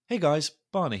Hey guys,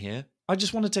 Barney here. I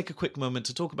just want to take a quick moment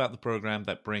to talk about the program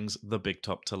that brings the Big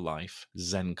Top to life,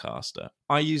 Zencastr.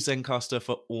 I use Zencastr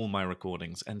for all my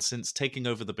recordings, and since taking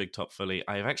over the Big Top fully,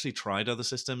 I have actually tried other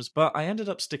systems, but I ended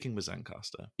up sticking with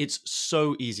Zencastr. It's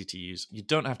so easy to use. You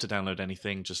don't have to download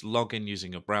anything, just log in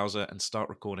using your browser and start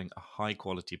recording a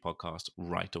high-quality podcast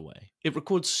right away. It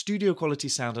records studio-quality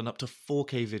sound and up to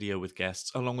 4K video with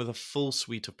guests, along with a full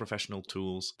suite of professional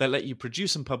tools that let you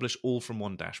produce and publish all from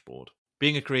one dashboard.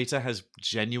 Being a creator has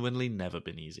genuinely never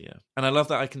been easier. And I love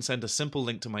that I can send a simple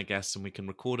link to my guests and we can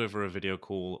record over a video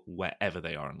call wherever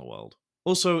they are in the world.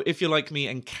 Also, if you're like me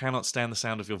and cannot stand the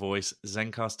sound of your voice,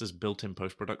 Zencastr's built-in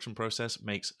post-production process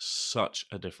makes such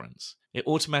a difference. It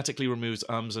automatically removes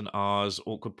ums and ahs,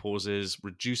 awkward pauses,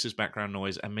 reduces background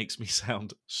noise, and makes me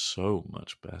sound so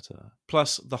much better.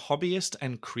 Plus, the Hobbyist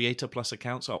and Creator Plus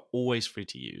accounts are always free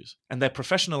to use, and their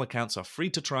professional accounts are free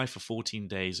to try for 14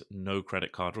 days, no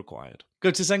credit card required.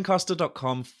 Go to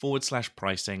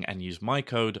zencastr.com/pricing and use my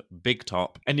code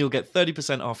BIGTOP, and you'll get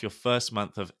 30% off your first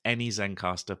month of any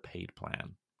Zencastr paid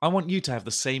plan. I want you to have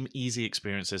the same easy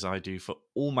experiences I do for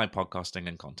all my podcasting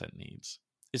and content needs.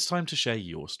 It's time to share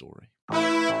your story.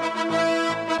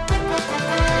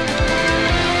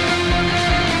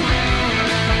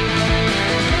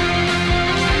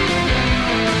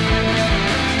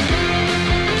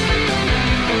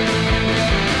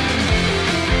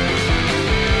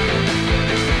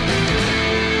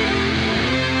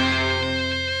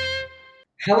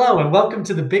 Hello and welcome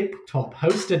to the Big Top,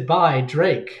 hosted by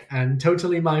Drake and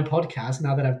totally my podcast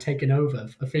now that I've taken over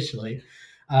officially.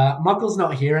 Muggle's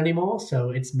not here anymore,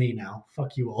 so it's me now.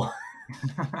 Fuck you all.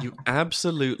 You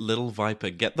absolute little viper,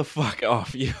 get the fuck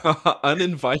off. You are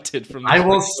uninvited from this. I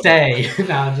will stay.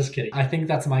 No, I'm just kidding. I think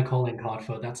that's my calling card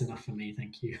for that's enough for me.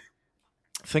 Thank you.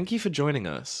 Thank you for joining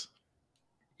us.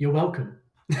 You're welcome.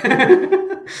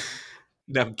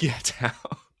 Now get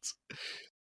out.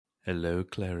 Hello,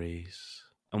 Clarice.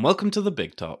 And welcome to the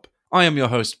Big Top. I am your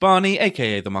host, Barney,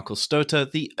 aka the Muckle Stoter,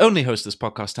 the only host this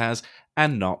podcast has,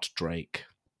 and not Drake.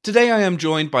 Today I am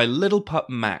joined by little pup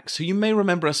Max, who you may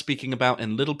remember us speaking about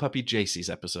in Little Puppy JC's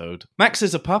episode. Max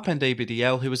is a pup and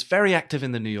ABDL who is very active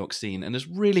in the New York scene and has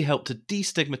really helped to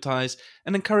destigmatize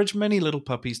and encourage many little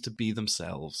puppies to be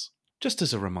themselves. Just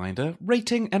as a reminder,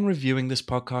 rating and reviewing this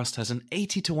podcast has an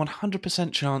 80 to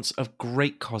 100% chance of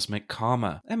great cosmic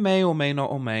karma, and may or may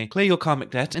not or may clear your karmic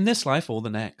debt in this life or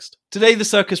the next. Today the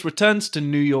circus returns to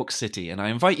New York City, and I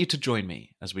invite you to join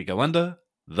me as we go under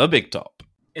the Big Top.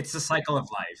 It's a cycle of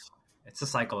life. It's a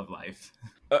cycle of life.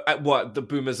 What, the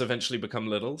boomers eventually become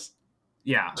littles?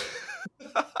 Yeah.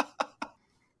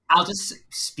 I'll just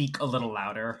speak a little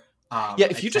louder. Yeah,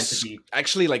 if you just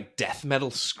actually like death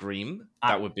metal scream,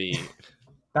 that would be...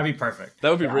 That'd be perfect.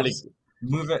 That would be really...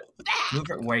 Move it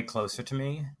way closer to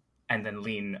me, and then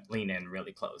lean in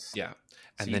really close. Yeah,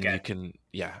 and so then you can...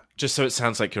 Yeah, just so it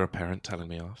sounds like you're a parent telling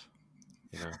me off.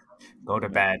 You know? Go to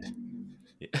bed.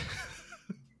 Yeah.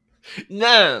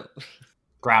 No!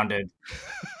 Grounded.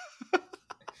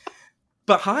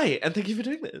 But hi, and thank you for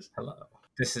doing this. Hello.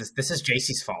 This is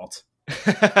JC's fault.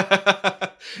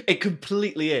 It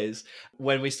completely is.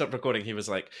 When we stopped recording, he was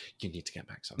like, "You need to get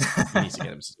Max on. You need to get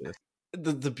him to do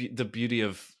this." The beauty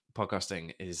of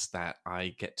podcasting is that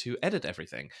I get to edit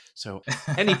everything. So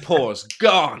any pause,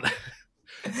 gone.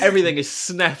 Everything is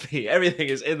snappy. Everything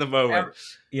is in the moment.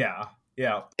 Yeah.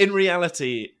 In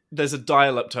reality, there's a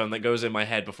dial-up tone that goes in my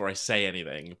head before I say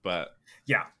anything, but...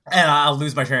 Yeah, and I'll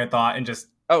lose my train of thought and just...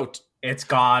 It's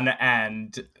gone,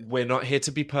 and... We're not here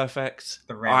to be perfect.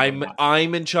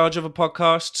 I'm in charge of a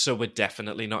podcast, so we're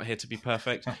definitely not here to be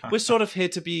perfect. We're sort of here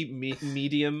to be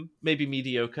medium, maybe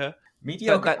mediocre.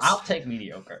 Mediocre? I'll take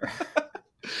mediocre.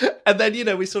 And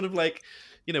then, we sort of like...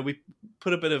 we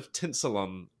put a bit of tinsel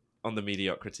on the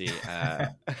mediocrity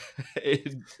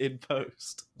in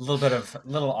post. A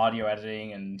little audio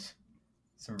editing and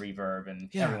some reverb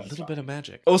and a little bit of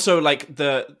magic. Also, like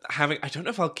I don't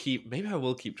know if maybe I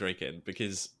will keep Drake in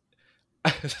because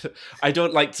I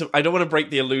don't want to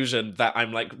break the illusion that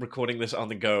I'm like recording this on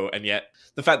the go, and yet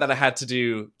the fact that I had to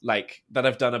do like that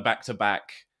I've done a back to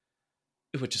back,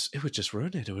 it would just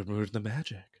ruin it. It would ruin the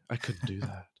magic. I couldn't do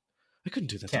that. I couldn't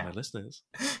do that to my listeners.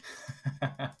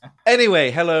 Anyway,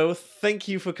 hello. Thank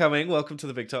you for coming. Welcome to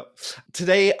the Big Top.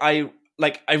 Today, after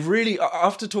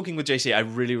talking with JC, I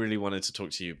really, really wanted to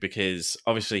talk to you because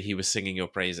obviously he was singing your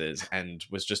praises and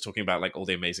was just talking about like all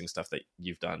the amazing stuff that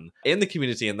you've done in the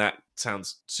community. And that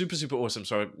sounds super, super awesome.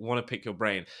 So I want to pick your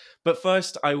brain. But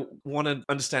first, I want to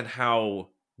understand how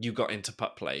you got into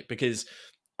pup play, because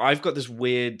I've got this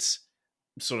weird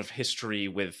sort of history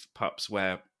with pups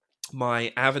where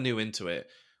my avenue into it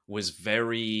was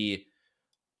very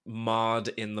marred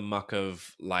in the muck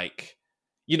of like,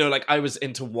 you know, like I was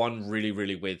into one really,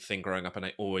 really weird thing growing up and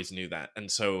I always knew that. And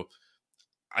so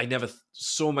I never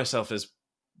saw myself as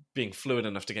being fluid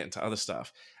enough to get into other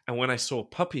stuff. And when I saw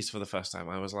puppies for the first time,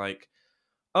 I was like,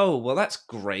 oh, well, that's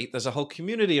great. There's a whole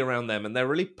community around them and they're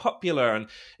really popular. And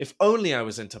if only I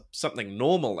was into something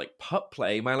normal like pup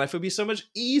play, my life would be so much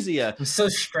easier. It was so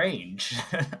strange.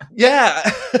 Yeah.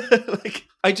 Like,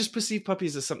 I just perceive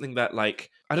puppies as something that, like,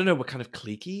 I don't know, were kind of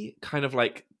cliquey, kind of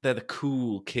like they're the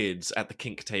cool kids at the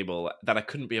kink table that I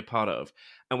couldn't be a part of.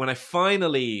 And when I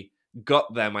finally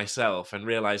got there myself and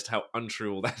realized how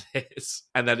untrue all that is,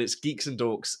 and that it's geeks and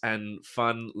dorks and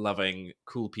fun loving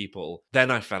cool people, then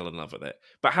I fell in love with it.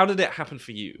 But how did it happen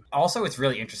for you? Also, it's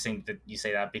really interesting that you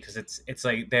say that, because it's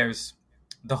like there's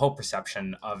the whole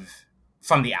perception of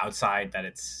from the outside that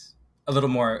it's a little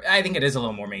more, I think it is a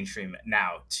little more mainstream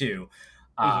now too.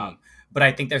 But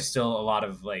I think there's still a lot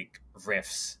of like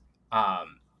rifts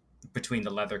between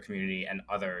the leather community and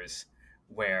others,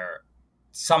 where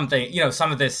something,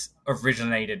 some of this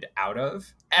originated out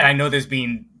of. And I know there's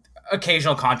been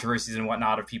occasional controversies and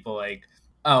whatnot of people like,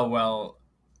 oh, well,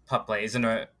 pup play isn't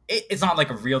it's not like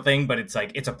a real thing, but it's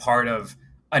like, it's a part of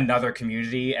another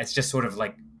community. It's just sort of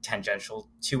like tangential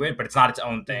to it, but it's not its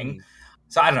own thing.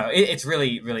 So I don't know. It's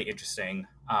really, really interesting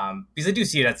because I do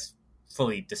see it as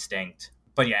fully distinct.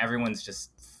 But yeah, everyone's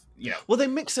just, Well, they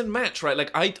mix and match, right?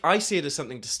 Like I see it as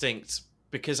something distinct,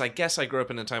 because I guess I grew up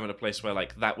in a time and a place where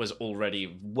like that was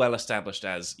already well established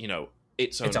as,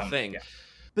 its own thing. Yeah.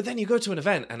 But then you go to an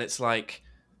event and it's like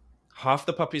half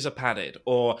the puppies are padded,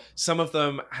 or some of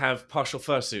them have partial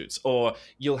fursuits, or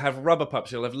you'll have rubber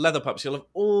pups, you'll have leather pups, you'll have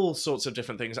all sorts of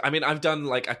different things. I mean, I've done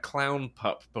like a clown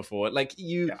pup before. Like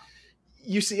you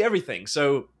see everything.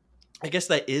 So I guess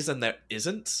there is and there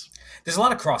isn't. There's a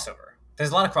lot of crossover.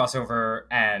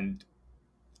 And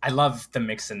I love the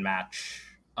mix and match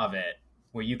of it,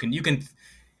 where you can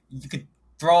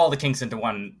throw all the kinks into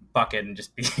one bucket and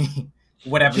just be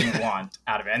whatever you want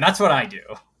out of it. And that's what I do.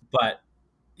 But,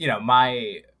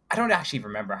 I don't actually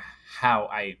remember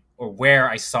where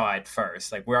I saw it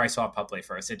first, like where I saw pup play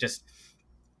first. It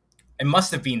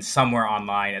must have been somewhere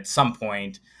online at some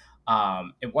point.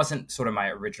 It wasn't sort of my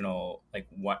original, like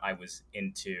what I was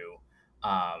into.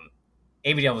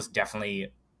 ABDL was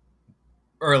definitely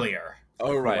earlier.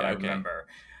 Oh, right. What I remember.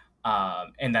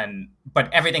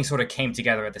 But everything sort of came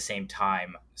together at the same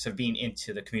time. So being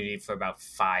into the community for about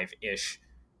 5-ish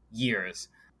years,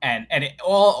 and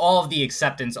all of the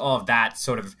acceptance, all of that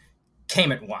sort of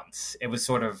came at once. It was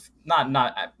sort of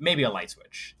not maybe a light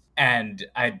switch. And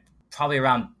I probably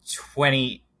around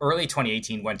early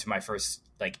 2018 went to my first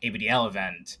like ABDL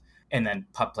event, and then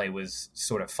pup play was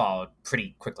sort of followed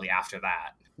pretty quickly after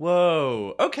that.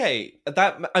 Whoa. Okay.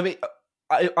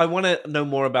 I want to know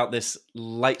more about this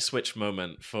light switch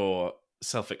moment for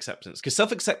self-acceptance. Because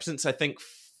self-acceptance, I think,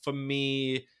 for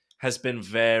me, has been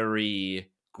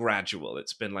very gradual.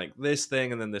 It's been like this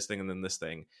thing, and then this thing, and then this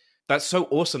thing. That's so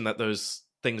awesome that those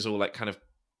things all like kind of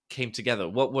came together.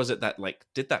 What was it that like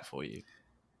did that for you?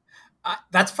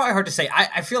 That's probably hard to say.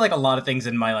 I feel like a lot of things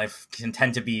in my life can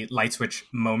tend to be light switch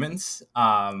moments.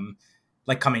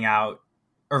 Like coming out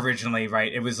originally,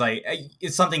 right? It was like,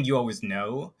 it's something you always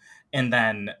know. And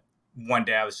then one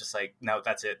day I was just like, no,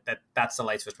 that's it. That's the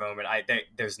light switch moment.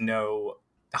 There's no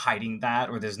hiding that,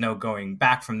 or there's no going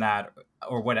back from that,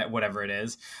 or whatever it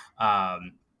is.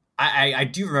 I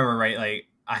do remember, right? Like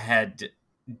I had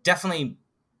definitely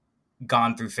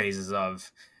gone through phases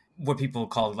of what people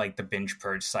call like the binge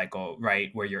purge cycle, right?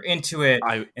 Where you're into it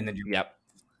and then you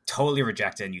totally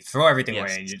reject it and you throw everything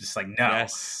away and you're just like, no.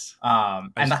 Yes.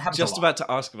 And that happens just about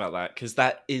to ask about that, because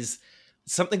that is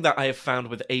something that I have found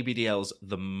with ABDLs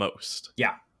the most.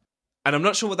 Yeah. And I'm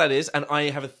not sure what that is. And I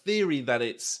have a theory that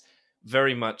it's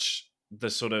very much the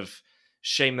sort of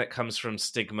shame that comes from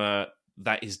stigma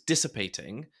that is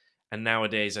dissipating. And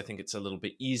nowadays, I think it's a little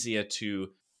bit easier to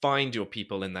find your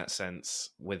people in that sense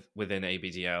within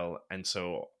ABDL. And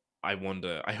so I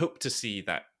hope to see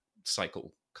that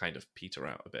cycle kind of peter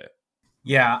out a bit.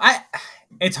 Yeah,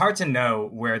 it's hard to know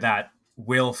where that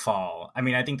will fall. I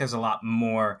mean, I think there's a lot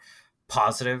more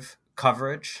positive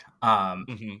coverage,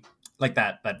 like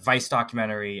that Vice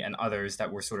documentary and others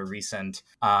that were sort of recent,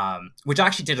 which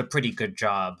actually did a pretty good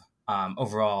job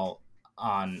overall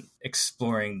on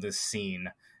exploring the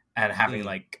scene and having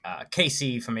like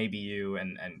Casey from ABU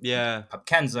and Pup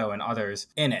Kenzo and others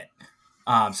in it.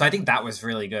 So I think that was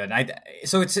really good.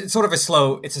 So it's sort of a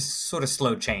slow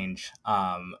change,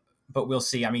 but we'll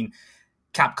see. I mean,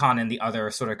 Capcom and the other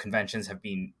sort of conventions have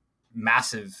been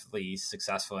massively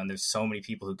successful, and there's so many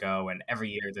people who go, and every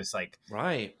year there's like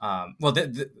Right.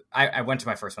 I went to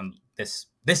my first one this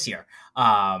year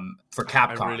for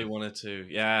Capcom. I really wanted to.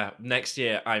 Yeah, next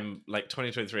year I'm like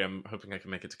 2023. I'm hoping I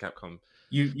can make it to Capcom.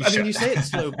 You I mean, should. you say it's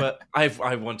slow, but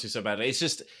I want to so badly. It's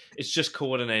just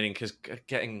coordinating, because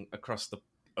getting across the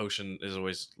ocean is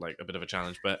always like a bit of a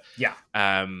challenge. But Yeah.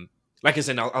 Like I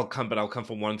said, I'll come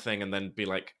for one thing and then be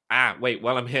like, wait,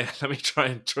 while I'm here, let me try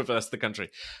and traverse the country.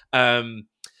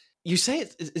 You say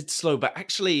it's slow, but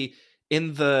actually,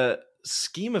 in the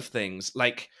scheme of things,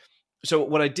 like, so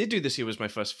what I did do this year was my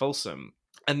first Folsom,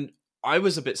 and I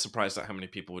was a bit surprised at how many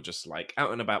people were just like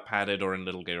out and about padded or in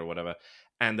little gear or whatever.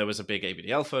 And there was a big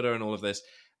ABDL photo and all of this.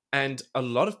 And a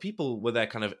lot of people were there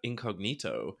kind of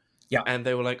incognito. Yeah. And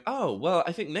they were like, oh, well,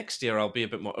 I think next year I'll be a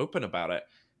bit more open about it.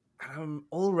 And I'm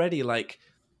already like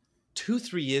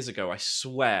 2-3 years ago, I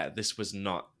swear this was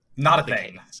not a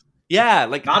thing. Case. Yeah,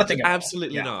 like not a thing.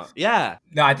 Absolutely not. Yeah.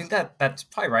 No, I think that's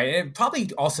probably right. And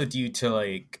probably also due to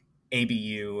like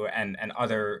ABU and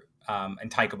other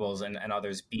Untykables and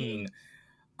others being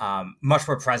much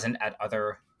more present at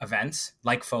other events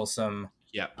like Folsom,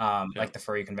 like the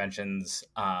furry conventions.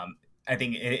 I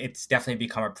think it's definitely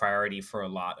become a priority for a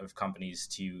lot of companies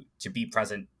to be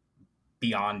present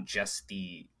beyond just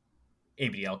the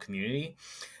ABDL community.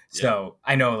 So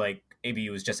I know like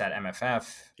ABU was just at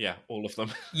MFF. Yeah, all of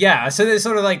them. Yeah, so they're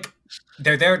sort of like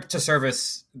they're there to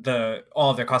service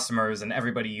all of their customers and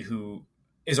everybody who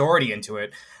is already into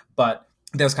it. But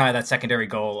there's kind of that secondary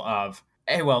goal of,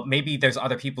 hey, well, maybe there's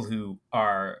other people who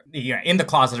are in the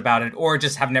closet about it or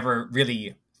just have never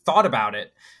really thought about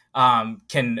it,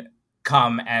 can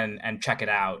come and check it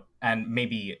out and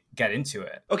maybe get into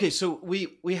it. Okay, so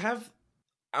we have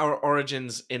our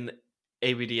origins in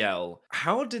ABDL.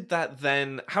 How did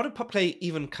Pup Play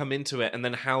even come into it? And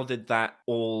then how did that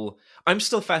all... I'm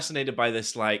still fascinated by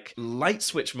this like light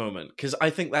switch moment, because I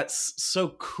think that's so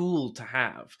cool to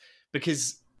have,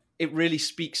 because it really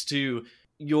speaks to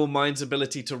your mind's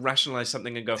ability to rationalize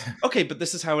something and go, okay, but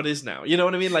this is how it is now. You know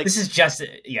what I mean? Like, this is just,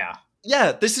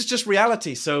 yeah, this is just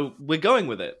reality. So we're going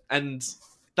with it. And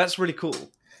that's really cool.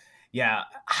 Yeah.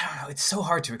 I don't know. It's so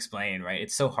hard to explain, right?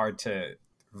 It's so hard to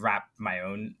wrap my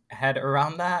own head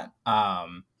around that.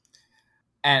 And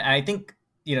I think,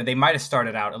 they might have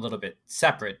started out a little bit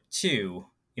separate too,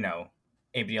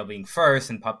 ABDL being first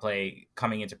and Pup Play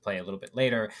coming into play a little bit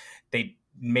later. They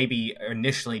maybe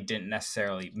initially didn't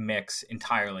necessarily mix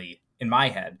entirely in my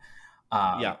head.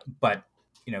 But,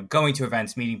 going to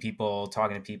events, meeting people,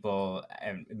 talking to people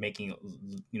and making,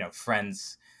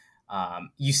 friends,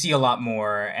 you see a lot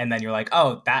more. And then you're like,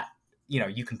 oh, that,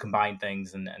 you can combine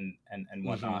things and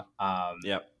whatnot.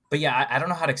 But yeah, I don't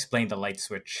know how to explain the light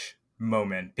switch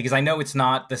moment, because I know it's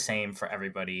not the same for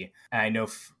everybody. And I know,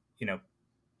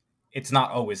 it's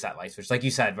not always that light switch. Like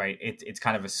you said, right? It's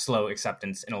kind of a slow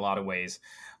acceptance in a lot of ways.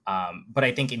 But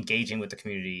I think engaging with the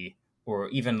community, or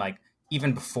even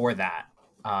before that,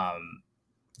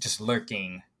 just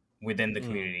lurking within the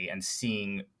community and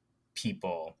seeing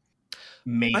people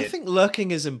I think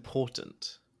lurking is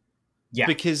important. Yeah.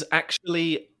 Because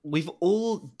actually we've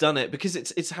all done it, because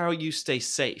it's how you stay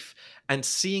safe, and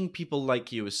seeing people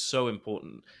like you is so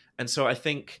important. And so I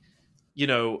think,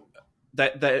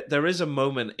 that there is a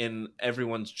moment in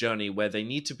everyone's journey where they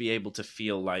need to be able to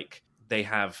feel like they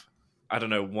have, I don't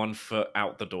know, 1 foot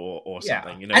out the door or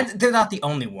something. And they're not the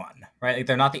only one, right? Like,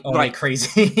 they're not the only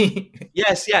crazy.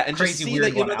 Yes, yeah, and crazy, just see weird that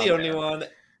you're one not the out only there. one.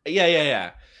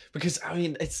 Yeah. Because I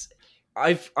mean,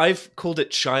 I've called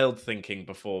it child thinking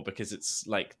before, because it's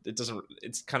like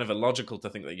it's kind of illogical to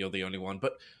think that you're the only one,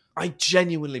 but I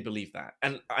genuinely believe that,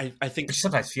 and I think Which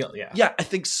sometimes feel I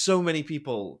think so many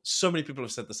people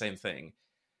have said the same thing,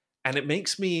 and it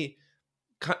makes me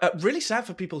really sad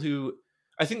for people who...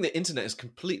 I think the internet has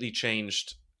completely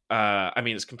changed. I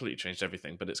mean, it's completely changed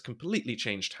everything, but it's completely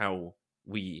changed how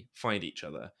we find each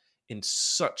other in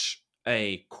such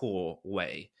a core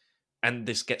way, and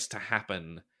this gets to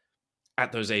happen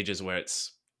at those ages where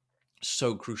it's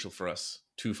so crucial for us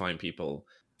to find people.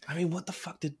 I mean, what the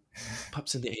fuck did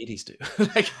pups in the 80s do?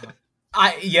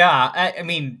 I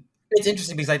mean, it's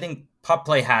interesting because I think Pup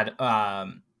Play had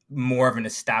more of an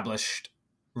established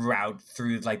route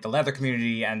through like the leather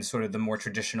community and sort of the more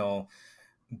traditional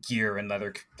gear and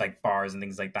leather like bars and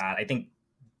things like that. I think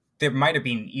there might have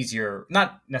been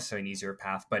not necessarily an easier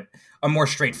path, but a more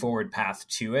straightforward path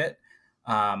to it,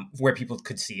 where people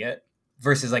could see it,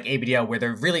 versus like ABDL, where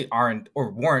there really aren't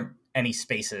or weren't any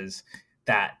spaces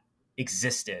that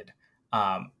existed.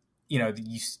 You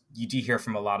do hear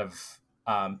from a lot of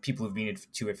people who've been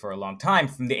into it for a long time,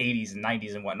 from the 80s and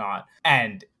 90s and whatnot.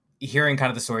 And hearing kind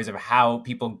of the stories of how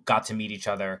people got to meet each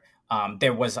other.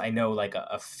 There was, I know, like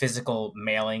a physical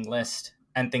mailing list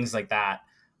and things like that,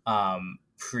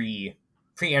 pre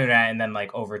internet, and then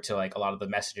like over to like a lot of the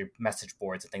message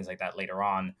boards and things like that later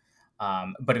on.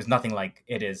 But it was nothing like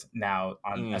it is now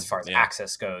on as far as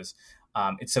access goes.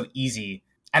 It's so easy,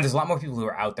 and there's a lot more people who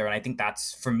are out there, and I think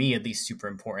that's, for me at least, super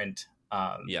important.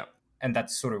 And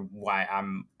that's sort of why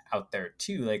I'm out there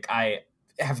too. Like, I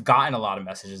have gotten a lot of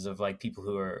messages of like people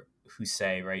who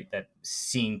say, right, that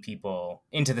seeing people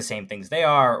into the same things they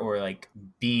are, or like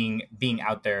being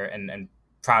out there and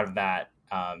proud of that,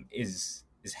 is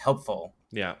helpful.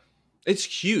 Yeah, it's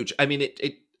huge. I mean,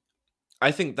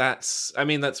 I think that's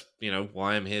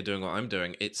why I'm here doing what I'm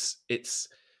doing. It's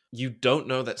you don't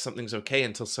know that something's okay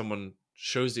until someone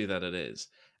shows you that it is.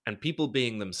 And people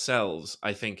being themselves,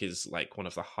 I think, is like one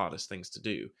of the hardest things to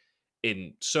do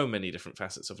in so many different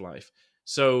facets of life.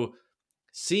 So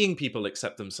seeing people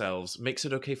accept themselves makes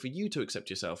it okay for you to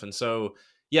accept yourself. And so,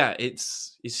 yeah,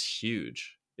 it's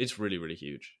huge. It's really, really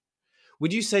huge.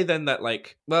 Would you say then that,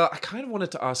 like, well, I kind of wanted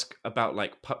to ask about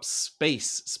like Pup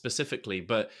Space specifically,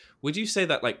 but would you say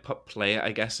that like Pup Play,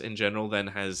 I guess, in general then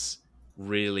has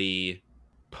really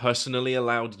personally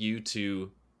allowed you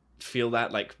to feel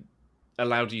that, like,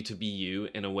 allowed you to be you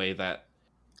in a way that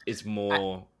is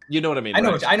more, you know what I mean? I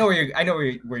know, right? I know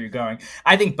where you're going.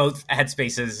 I think both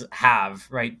headspaces have,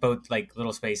 right, both like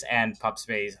Little Space and Pup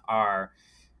Space are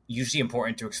usually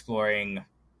important to exploring,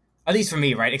 at least for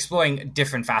me, right, exploring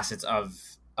different facets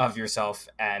of yourself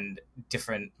and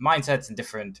different mindsets and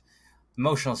different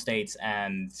emotional states,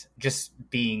 and just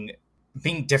being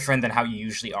different than how you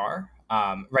usually are.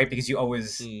 Right, because you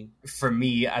always, for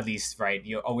me at least, right,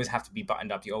 you always have to be buttoned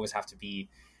up. You always have to be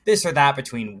this or that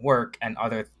between work and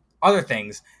other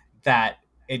things, that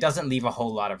it doesn't leave a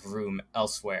whole lot of room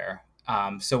elsewhere.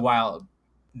 So while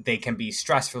they can be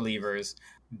stress relievers,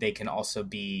 they can also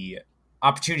be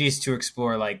opportunities to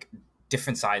explore like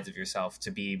different sides of yourself,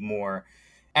 to be more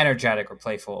energetic or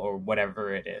playful or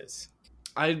whatever it is.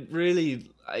 I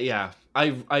really, I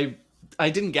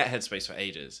didn't get Headspace for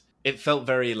ages. It felt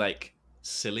very like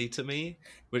silly to me,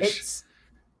 which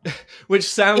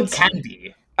sounds. It can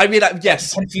be. I mean,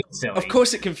 yes, it can feel silly. Of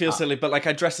course, it can feel silly, but like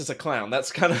I dress as a clown.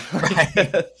 That's kind of like,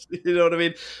 right. You know what I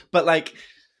mean? But like,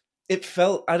 it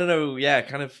felt, I don't know, yeah,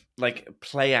 kind of like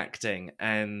play acting,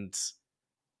 and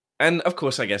of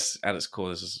course, I guess at its core,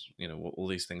 this is, you know, what all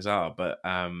these things are. But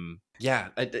yeah,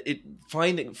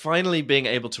 finally being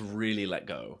able to really let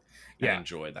go and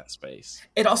enjoy that space.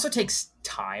 It also takes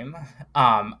time.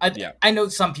 I know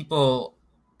some people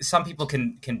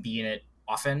can be in it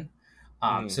often.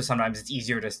 So sometimes it's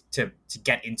easier to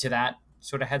get into that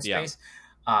sort of headspace.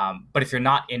 But if you're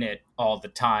not in it all the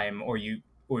time, or you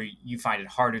find it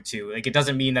harder to, like, it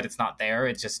doesn't mean that it's not there.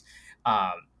 It's just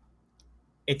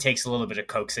it takes a little bit of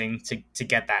coaxing to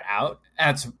get that out. And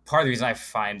that's part of the reason I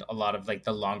find a lot of like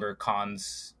the longer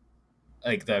cons,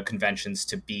 like the conventions,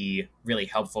 to be really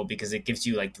helpful, because it gives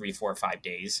you like 3, 4, 5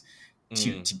 days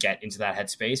to get into that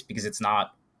headspace, because it's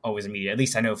not always immediate. At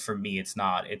least I know for me, it's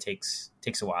not. It takes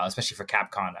a while, especially for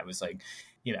CapCon. I was like,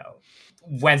 you know,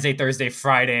 Wednesday, Thursday,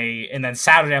 Friday, and then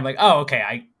Saturday, I'm like, oh,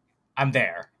 okay, I'm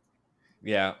there.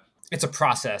 Yeah. It's a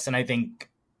process, and I think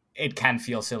it can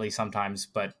feel silly sometimes,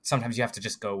 but sometimes you have to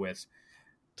just go with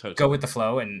the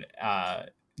flow and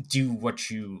do what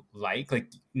you like.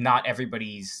 Like, not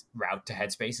everybody's route to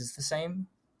headspace is the same.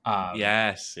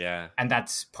 Yes, yeah. And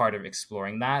that's part of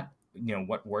exploring that, you know,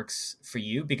 what works for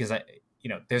you, because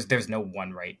there's no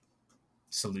one right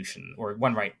solution or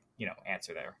one right, you know,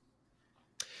 answer there.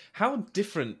 How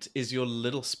different is your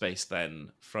Little Space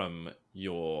then from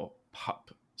your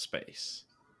Pup Space?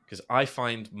 Because I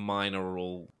find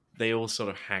mine they all sort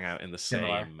of hang out in the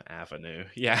same avenue.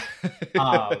 Yeah.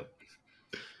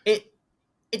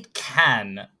 It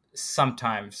can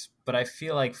sometimes, but I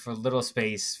feel like for Little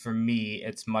Space, for me,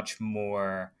 it's much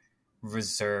more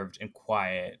reserved and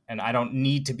quiet, and I don't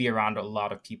need to be around a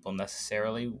lot of people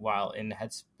necessarily while in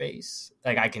headspace.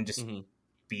 Like, I can just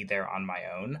be there on my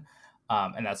own,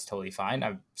 and that's totally fine.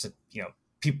 I'm just, you know,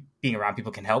 being around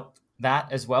people can help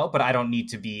that as well, but I don't need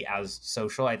to be as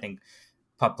social. I think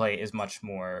Pup Play is much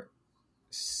more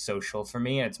social for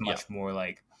me, and it's much more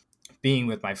like being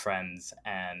with my friends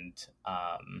and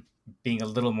being a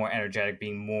little more energetic,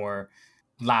 being more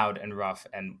loud and rough,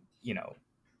 and, you know,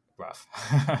 rough.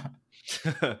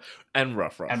 and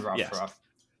rough.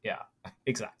 Yeah,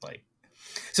 exactly.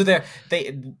 So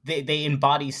they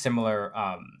embody similar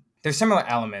there's similar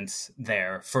elements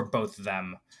there for both of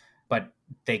them, but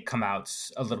they come out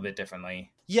a little bit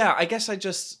differently. Yeah, I guess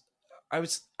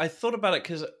I thought about it,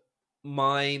 because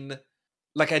mine,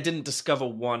 like I didn't discover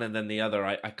one and then the other.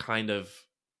 I kind of,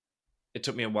 it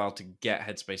took me a while to get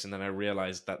Headspace, and then I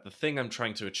realized that the thing I'm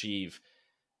trying to achieve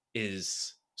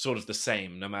is sort of the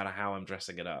same no matter how I'm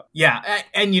dressing it up. Yeah,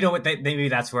 and you know what? Maybe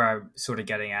that's where I'm sort of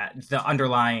getting at. The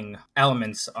underlying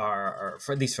elements are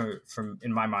for at least from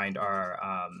in my mind,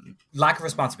 are lack of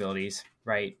responsibilities.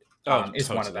 Right, is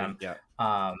totally. one of them.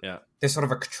 Yeah, There's sort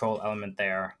of a control element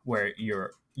there where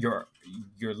you're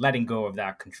letting go of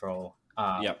that control.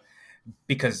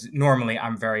 Because normally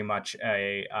I'm very much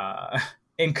a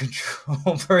in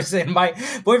control person. My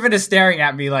boyfriend is staring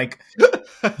at me like,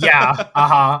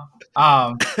 yeah,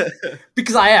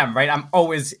 because I am, right. I'm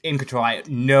always in control. I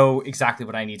know exactly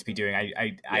what I need to be doing.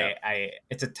 I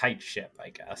it's a tight ship, I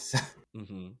guess.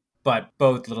 Mm-hmm. But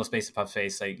both Little Space and Pup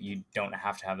Space, like, you don't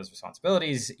have to have those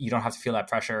responsibilities. You don't have to feel that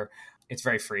pressure. It's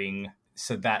very freeing.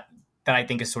 So that I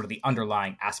think is sort of the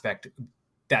underlying aspect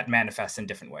that manifests in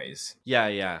different ways.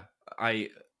 Yeah. I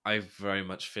very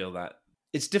much feel that.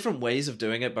 It's different ways of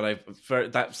doing it, but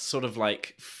that sort of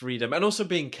like freedom and also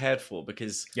being cared for,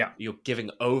 because you're giving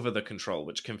over the control,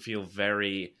 which can feel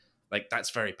very like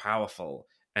that's very powerful,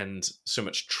 and so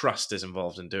much trust is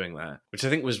involved in doing that, which I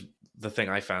think was the thing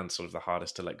I found sort of the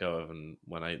hardest to let go of. And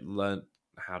when I learned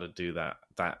how to do that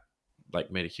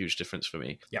like made a huge difference for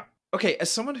me. Yeah. Okay, as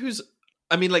someone who's,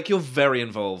 I mean, like, you're very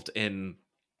involved in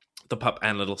the Pup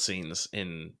and Little scenes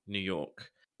in New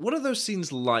York. What are those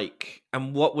scenes like,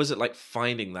 and what was it like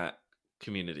finding that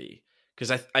community?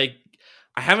 Because I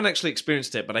haven't actually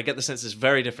experienced it, but I get the sense it's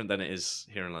very different than it is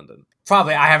here in London.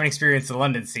 Probably I haven't experienced the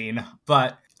London scene,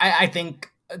 but I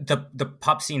think the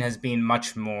pup scene has been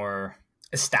much more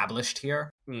established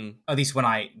here, at least when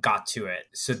I got to it.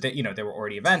 So that, there were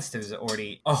already events. There's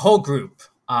already a whole group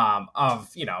of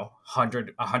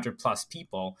 100 plus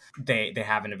people. They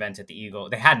have an event at the Eagle.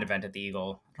 They had an event at the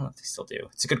Eagle. I don't know if they still do.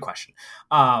 It's a good question.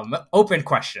 Open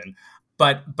question.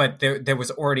 But there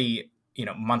was already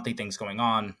monthly things going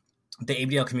on. The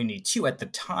ABDL community too at the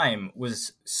time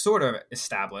was sort of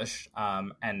established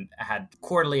and had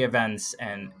quarterly events,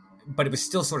 but it was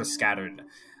still sort of scattered.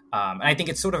 And I think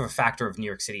it's sort of a factor of New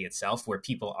York City itself, where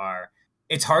people are.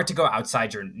 It's hard to go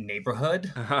outside your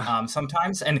neighborhood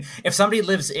sometimes. And if somebody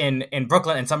lives in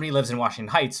Brooklyn and somebody lives in Washington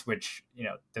Heights, which,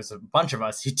 there's a bunch of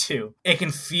us who do, it can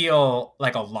feel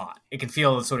like a lot. It can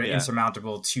feel sort of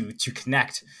insurmountable to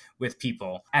connect with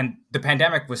people. And the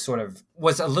pandemic was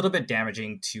a little bit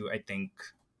damaging to, I think,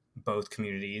 both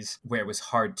communities, where it was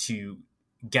hard to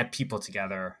get people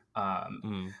together.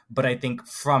 But I think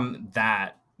from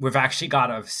that, we've actually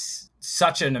got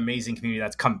such an amazing community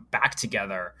that's come back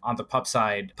together on the pup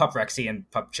side. Pup Rexy and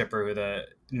Pup Chipper, who are the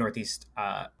Northeast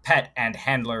pet and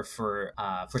handler for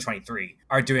 23,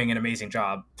 are doing an amazing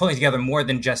job pulling together more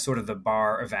than just sort of the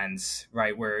bar events,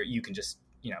 right, where you can just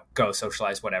go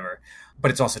socialize, whatever. But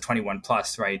it's also 21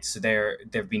 plus, right? So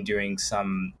they've been doing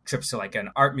some trips to like an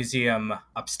art museum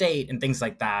upstate and things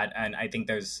like that. And I think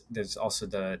there's also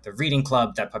the reading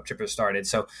club that Pup Chipper started.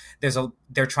 So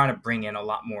they're trying to bring in a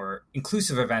lot more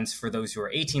inclusive events for those who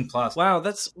are 18 plus. Wow,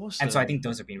 that's awesome. And so I think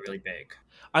those have been really big.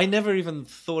 I never even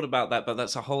thought about that, but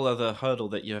that's a whole other hurdle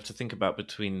that you have to think about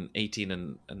between 18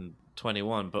 and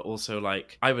 21. But also,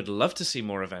 like, I would love to see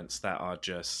more events that are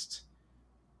just...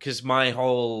 because my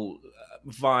whole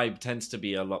vibe tends to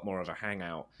be a lot more of a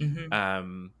hangout,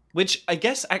 which I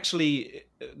guess actually,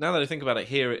 now that I think about it,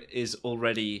 here is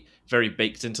already very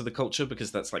baked into the culture,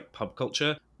 because that's like pub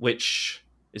culture, which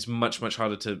is much, much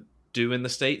harder to do in the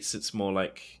States. It's more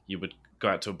like you would go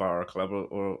out to a bar or a club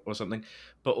or something.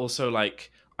 But also,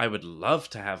 like, I would love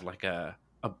to have like a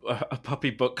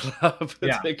puppy book club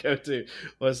to go to,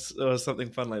 or something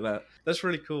fun like that. That's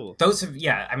really cool. Those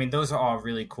are all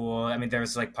really cool. I mean,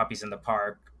 there's like puppies in the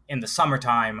park in the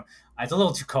summertime. It's a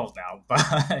little too cold now,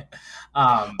 but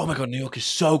oh my god, New York is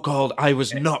so cold. I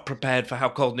was not prepared for how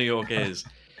cold New York is.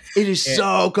 It is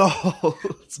so cold.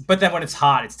 But then when it's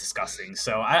hot, it's disgusting.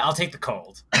 So I'll take the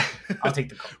cold.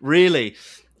 Really?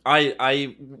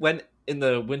 I went in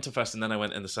the Winterfest and then I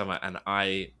went in the summer, and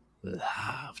I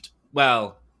loved.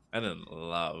 Well, I didn't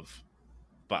love,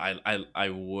 but I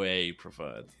way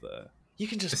preferred the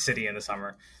city in the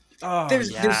summer. Oh,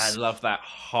 I love that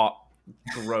hot,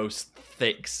 gross,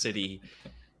 thick city.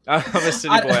 I'm a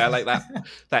city boy. I like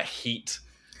that heat,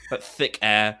 that thick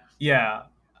air. Yeah,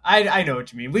 I know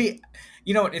what you mean.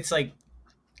 It's like,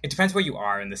 it depends where you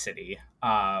are in the city.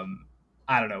 I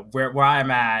don't know where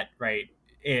I'm at. Right,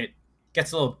 it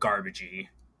gets a little garbagey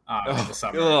in the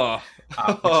summer, which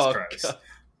is gross. God.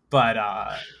 But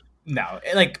no,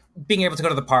 like being able to go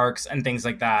to the parks and things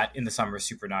like that in the summer is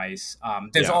super nice.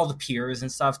 There's all the piers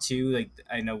and stuff too. Like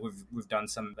I know we've done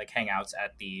some like hangouts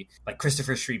at the like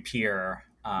Christopher Street Pier,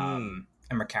 and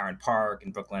McCarran Park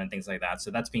in Brooklyn and things like that.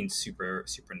 So that's been super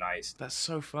super nice. That's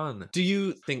so fun. Do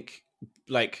you think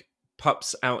like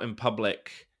pups out in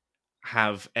public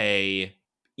have a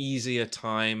easier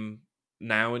time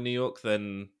now in New York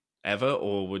than ever,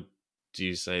 or do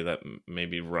you say that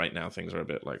maybe right now things are a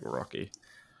bit like rocky?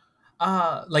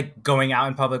 Like going out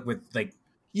in public with like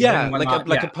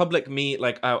like a public meet,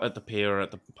 like out at the pier or at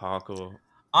the park, or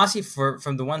honestly,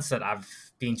 from the ones that I've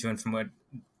been to and from what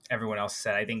everyone else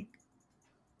said, I think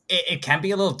it can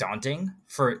be a little daunting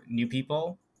for new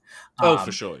people.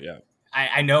 For sure, yeah.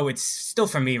 I know it's still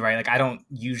for me, right? Like I don't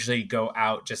usually go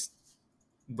out just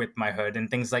with my hood and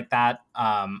things like that,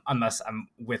 unless I'm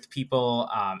with people.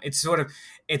 It's sort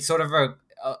of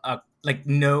a like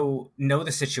know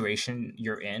the situation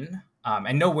you're in,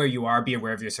 and know where you are, be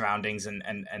aware of your surroundings and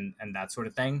that sort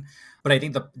of thing. But I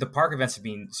think the park events have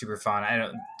been super fun. I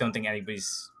don't think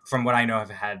anybody's, from what I know, have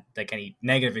had like any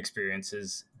negative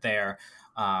experiences there.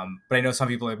 But I know some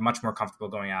people are much more comfortable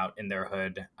going out in their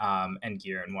hood and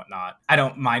gear and whatnot. I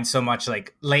don't mind so much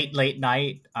like late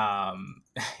night.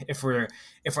 If we're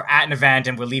at an event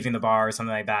and we're leaving the bar or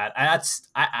something like that,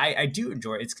 I do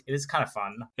enjoy it. It is kind of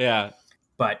fun. Yeah.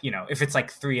 But if it's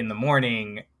like 3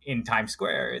 a.m. in Times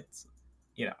Square, it's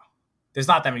there's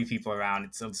not that many people around.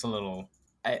 It's a little.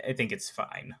 I think it's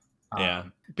fine. Yeah.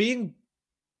 Being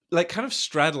like kind of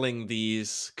straddling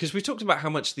these, because we talked about how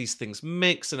much these things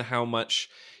mix and how much,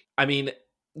 I mean,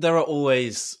 there are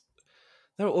always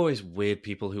weird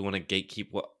people who want to gatekeep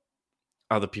what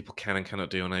other people can and cannot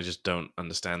do, and I just don't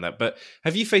understand that. But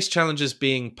have you faced challenges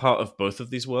being part of both of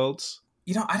these worlds?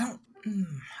 I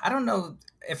don't know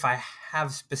if I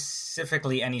have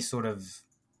specifically any sort of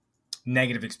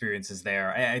negative experiences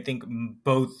there. I think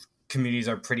both communities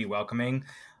are pretty welcoming.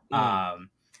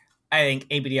 I think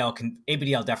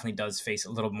ABDL definitely does face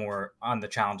a little more on the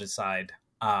challenges side,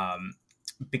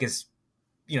 because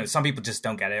some people just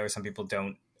don't get it, or some people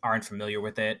aren't familiar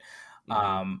with it,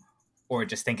 or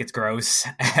just think it's gross,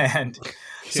 and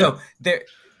so there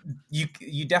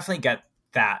you definitely get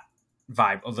that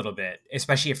vibe a little bit,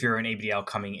 especially if you're an ABDL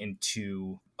coming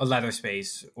into a leather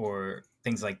space or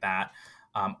things like that,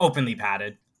 openly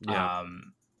padded.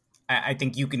 I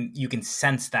think you can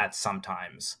sense that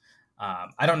sometimes.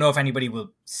 I don't know if anybody would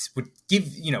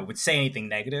say anything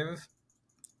negative,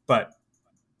 but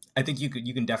I think you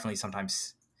can definitely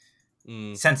sometimes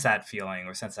sense that feeling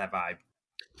or sense that vibe.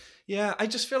 Yeah, I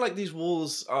just feel like these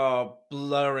walls are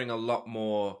blurring a lot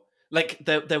more. Like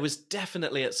there was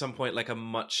definitely at some point like a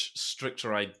much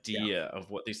stricter idea of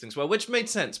what these things were, which made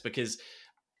sense because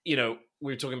we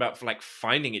were talking about like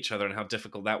finding each other and how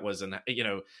difficult that was, and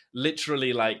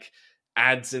literally like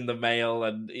ads in the mail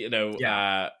and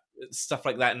stuff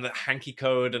like that, and the hanky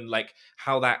code, and like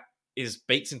how that is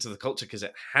baked into the culture because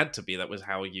it had to be. That was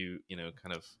how you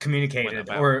kind of communicated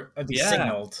or at least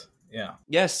signaled.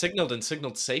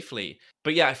 Signaled safely.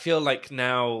 But I feel like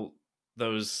now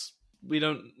we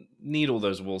don't need all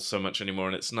those walls so much anymore,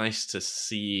 and it's nice to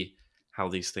see how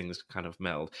these things kind of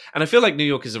meld. And I feel like New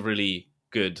York is a really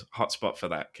good hotspot for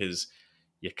that because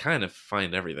you kind of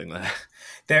find everything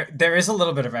there. There is a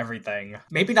little bit of everything.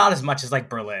 Maybe not as much as like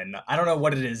Berlin. I don't know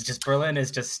what it is. Just Berlin is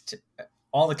just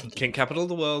all the King capital of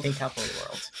the world. King capital of the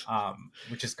world.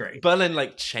 Which is great. Berlin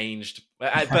changed.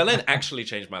 Berlin actually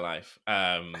changed my life.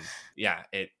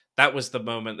 That was the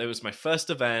moment. It was my first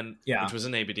event, which was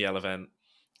an ABDL event,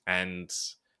 and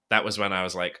that was when I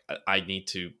was like, I need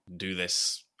to do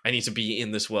this. I need to be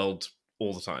in this world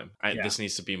all the time. This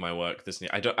needs to be my work.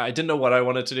 I didn't know what I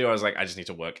wanted to do. I was like, I just need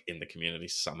to work in the community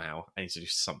somehow. I need to do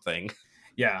something.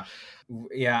 Yeah.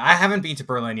 I haven't been to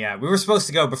Berlin yet. We were supposed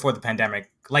to go before the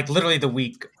pandemic, like literally the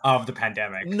week of the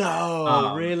pandemic.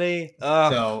 No, really?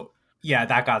 So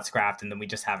that got scrapped, and then we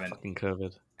just haven't fucking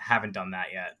COVID. Haven't done that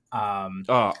yet.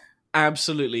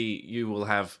 Absolutely, you will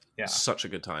have such a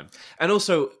good time. And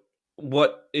also,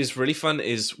 what is really fun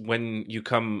is when you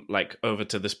come like over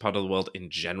to this part of the world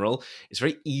in general, it's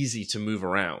very easy to move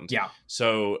around. Yeah.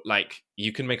 So like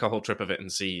you can make a whole trip of it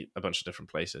and see a bunch of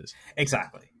different places.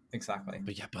 Exactly.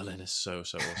 But Berlin is so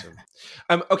awesome.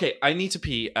 Okay, I need to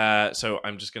pee, so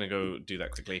I'm just gonna go do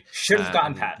that quickly. Should have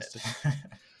gotten padded.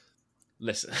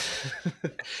 Listen,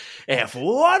 if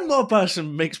one more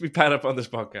person makes me pad up on this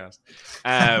podcast,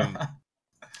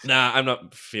 nah, I'm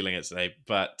not feeling it today,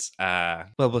 but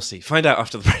we'll see. Find out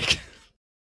after the break.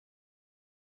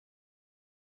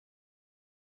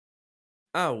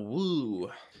 Oh,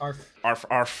 woo. Arf. Arf.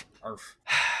 Arf.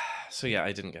 So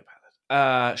I didn't get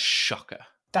padded. Shocker.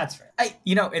 That's fair. I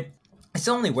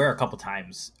still only wear a couple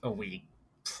times a week,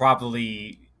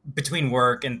 probably between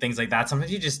work and things like that.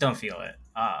 Sometimes you just don't feel it.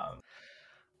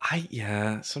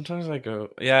 Sometimes I go,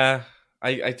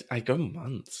 I go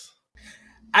months.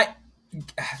 I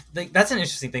like that's an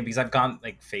interesting thing because I've gone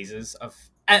like phases of.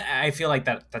 I feel like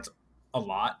that's a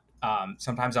lot.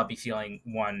 Sometimes I'll be feeling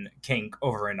one kink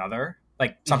over another.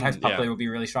 Like sometimes pup play will be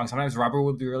really strong. Sometimes rubber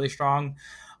would be really strong.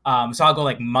 So I'll go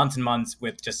like months and months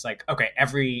with just like, okay,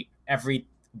 every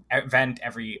event,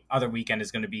 every other weekend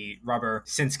is going to be rubber.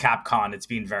 Since Capcom, it's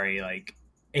been very like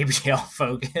ABL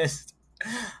focused,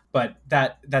 but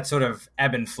that sort of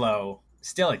ebb and flow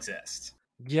still exists.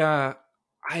 Yeah,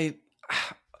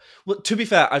 well, to be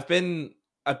fair, I've been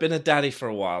a daddy for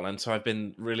a while, and so I've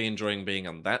been really enjoying being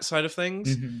on that side of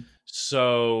things. Mm-hmm.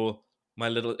 So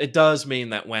it does mean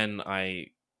that when I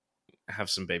have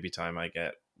some baby time, I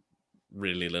get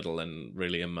really little and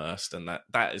really immersed, and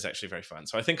that is actually very fun.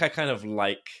 So I think I kind of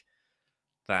like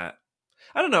that.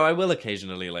 I don't know, I will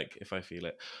occasionally, like, if I feel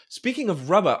it. Speaking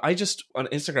of rubber, on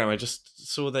Instagram, I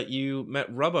just saw that you met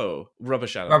Rubber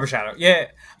Shadow. Yeah.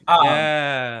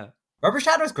 Yeah. Rubber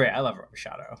Shadow is great. I love Rubber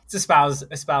Shadow. It's espouse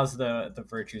the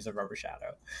virtues of Rubber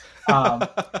Shadow.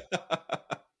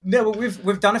 No, but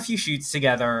we've done a few shoots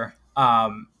together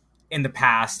in the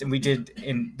past, and we did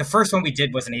the first one we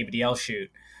did was an ABDL shoot,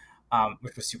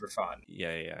 which was super fun.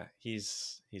 Yeah.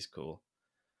 He's cool.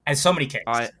 And so many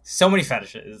kinks, so many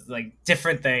fetishes, like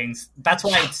different things. That's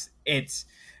why it's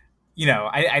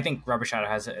I think Rubber Shadow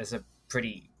has a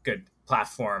pretty good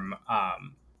platform,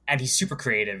 and he's super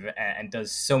creative and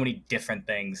does so many different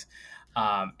things,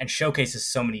 and showcases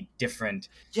so many different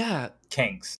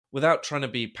kinks. Without trying to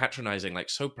be patronizing,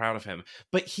 like, so proud of him.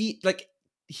 But he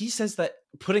says that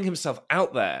putting himself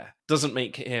out there doesn't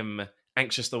make him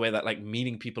anxious the way that like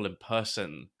meeting people in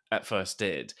person at first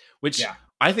did, which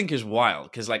I think is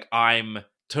wild, because like I'm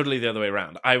totally the other way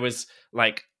around. I was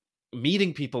like,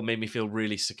 meeting people made me feel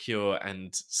really secure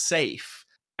and safe,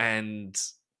 and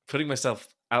putting myself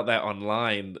out there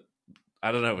online,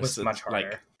 I don't know, was much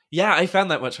harder. I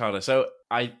found that much harder. So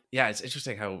it's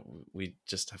interesting how we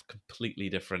just have completely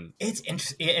different. It's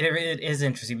interesting. It is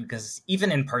interesting because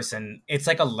even in person, it's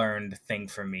like a learned thing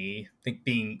for me, like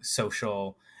being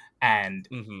social and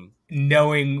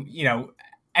knowing,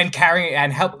 and carrying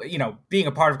and help, being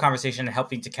a part of conversation and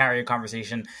helping to carry a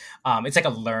conversation. It's like a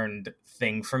learned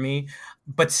thing for me.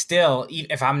 But still,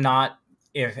 if I'm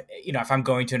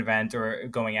going to an event or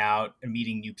going out and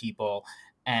meeting new people,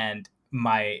 and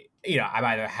I've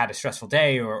either had a stressful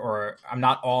day or I'm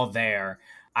not all there,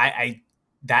 I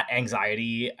that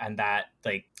anxiety and that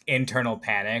like internal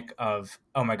panic of,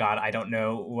 oh my God, I don't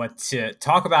know what to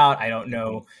talk about. I don't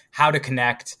know how to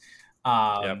connect.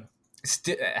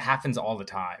 Happens all the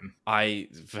time. I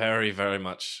very, very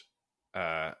much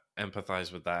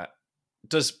empathize with that.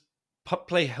 Does pup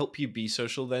play help you be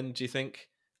social then, do you think?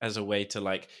 As a way to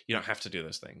like, you don't have to do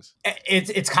those things.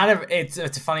 It's kind of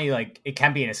it's funny, like it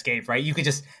can be an escape, right? You could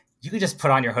just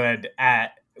put on your hood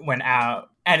when out,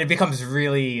 and it becomes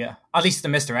really, at least the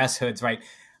Mr. S hoods, right?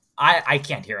 I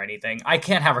can't hear anything. I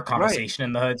can't have a conversation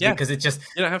in the hoods because it just,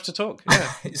 you don't have to talk.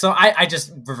 Yeah. So I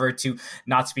just revert to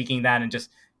not speaking that and just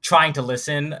trying to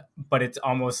listen, but it's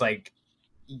almost like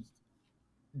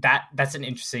that's an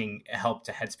interesting help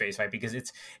to headspace, right? Because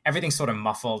everything's sort of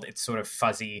muffled, it's sort of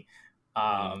fuzzy.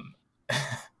 So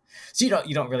you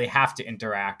don't really have to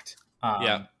interact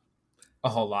a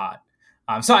whole lot.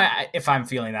 So if I'm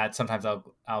feeling that, sometimes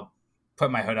I'll put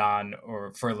my hood on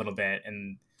or for a little bit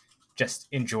and just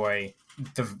enjoy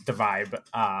the vibe.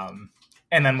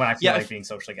 And then when I feel like being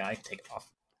social again, I can take it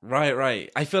off. Right.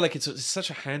 I feel like it's such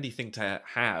a handy thing to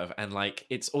have, and like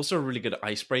it's also a really good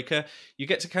icebreaker. You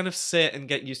get to kind of sit and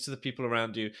get used to the people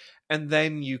around you, and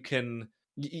then you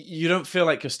don't feel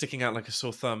like you're sticking out like a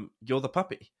sore thumb. You're the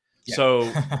puppy. Yeah.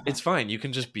 So it's fine. You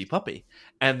can just be puppy,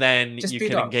 and then you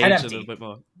can engage a little bit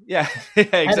more. Yeah,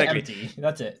 exactly. Head empty.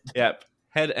 That's it. Yep.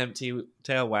 Head empty,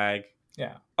 tail wag.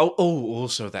 Yeah. Oh,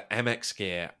 also the MX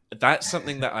gear. That's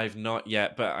something that I've not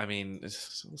yet, but I mean,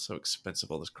 it's also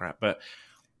expensive, all this crap. But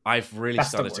I've really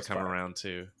started to come around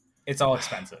to. It's all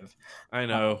expensive. I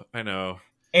know.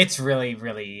 It's really,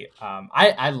 really.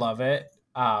 I love it.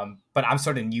 But I'm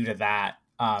sort of new to that.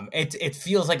 It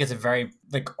feels like it's a very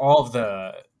like all of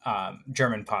the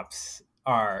German pups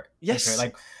are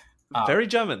like very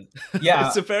German. Yeah,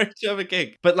 it's a very German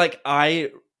gig. But like I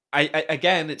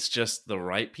again, it's just the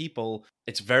right people.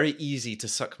 It's very easy to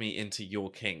suck me into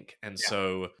your kink, and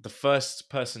so the first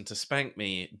person to spank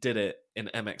me did it in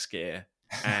MX gear,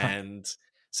 and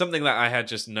something that I had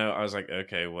just I was like,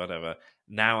 okay, whatever.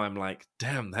 Now I'm like,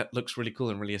 damn, that looks really cool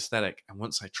and really aesthetic. And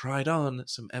once I tried on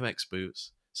some MX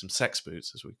boots, some sex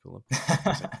boots as we call them, I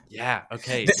was like, yeah,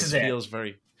 okay, This feels it.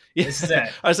 very. This is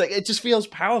it. I was like, it just feels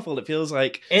powerful. It feels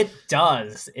like it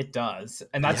does,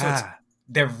 and that's what's yeah.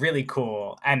 they're really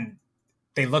cool and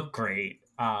they look great.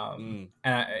 And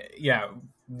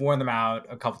worn them out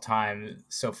a couple times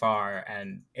so far,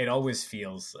 and it always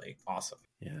feels like awesome.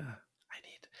 Yeah,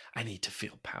 I need to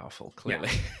feel powerful.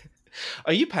 Clearly,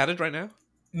 are you padded right now?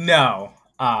 No.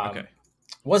 Okay.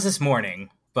 Was this morning,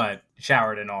 but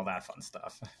showered and all that fun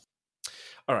stuff.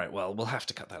 All right, well, we'll have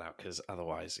to cut that out because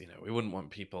otherwise, we wouldn't want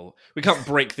people. We can't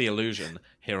break the illusion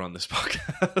here on this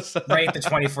podcast. Right, the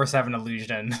 24/7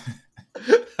 illusion.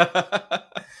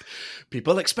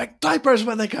 People expect diapers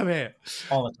when they come here.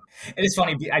 All the time. It is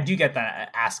funny. I do get that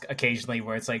ask occasionally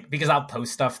where it's like, because I'll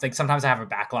post stuff. Like sometimes I have a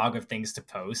backlog of things to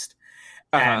post.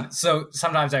 And so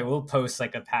sometimes I will post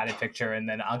like a padded picture and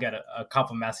then I'll get a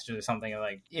couple messages or something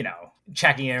like,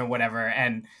 checking in or whatever.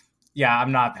 And yeah,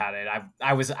 I'm not padded.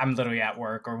 I'm literally at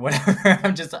work or whatever.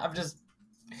 I'm just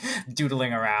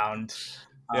doodling around.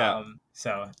 Yeah.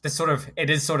 So it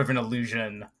is sort of an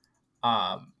illusion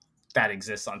that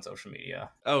exists on social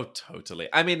media. Oh, totally.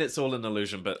 I mean, it's all an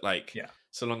illusion, but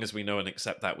so long as we know and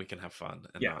accept that, we can have fun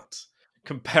and not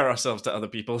compare ourselves to other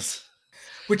people's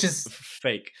which is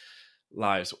fake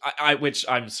lives. Which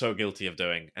I'm so guilty of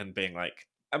doing and being like,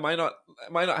 am I not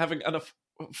having enough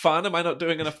fun? Am I not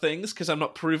doing enough things because I'm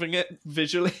not proving it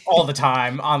visually all the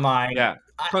time online? Yeah,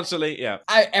 constantly. Yeah,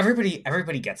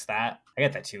 everybody gets that. I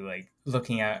get that too. Like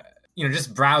looking at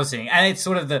just browsing, and it's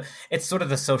sort of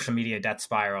the social media death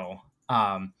spiral.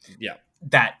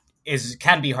 That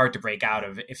can be hard to break out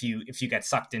of if you get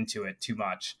sucked into it too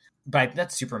much. But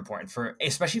that's super important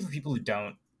especially for people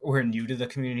who are new to the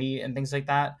community and things like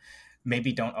that.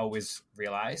 Maybe don't always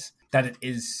realize that it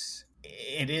is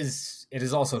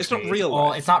also it's not real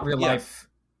life. It's not real life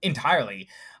entirely.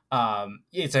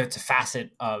 It's a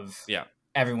facet of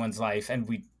everyone's life, and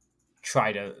we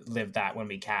try to live that when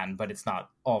we can, but it's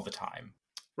not all the time.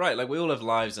 Right, like we all have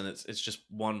lives, and it's just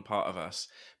one part of us.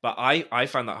 But I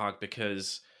found that hard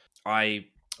because I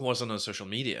wasn't on social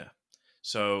media,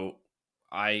 so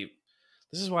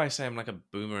this is why I say I'm like a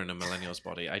boomer in a millennial's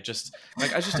body. I just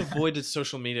avoided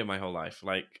social media my whole life.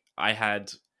 Like I had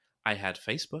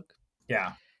Facebook.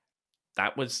 Yeah.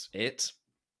 That was it.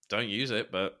 Don't use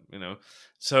it, but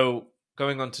So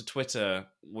going on to Twitter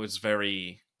was a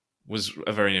very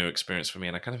new experience for me,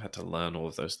 and I kind of had to learn all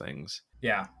of those things.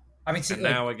 Yeah. I mean,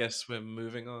 now I guess we're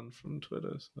moving on from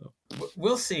Twitter. So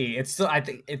we'll see. It's still, I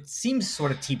think it seems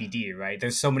sort of TBD, right?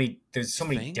 There's so many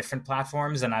different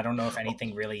platforms, and I don't know if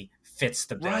anything really fits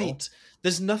the bill. Right.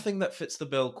 There's nothing that fits the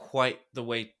bill quite the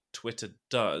way Twitter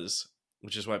does,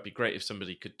 which is why it'd be great if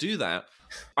somebody could do that.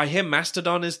 I hear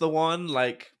Mastodon is the one,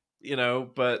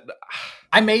 but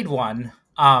I made one,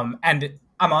 and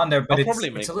I'm on there, but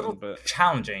it's a little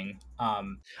challenging.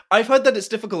 I've heard that it's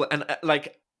difficult, and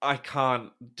I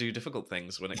can't do difficult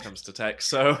things when it comes to tech.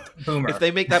 So Boomer. If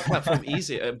they make that platform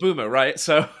easier, Boomer, right?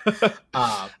 So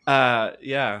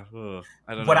yeah. Ugh,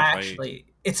 I don't know.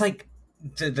 It's like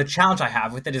the challenge I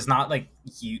have with it is not like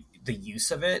the use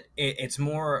of it. It's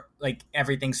more like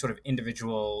everything's sort of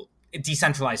individual,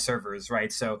 decentralized servers,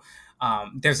 right? So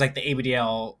there's like the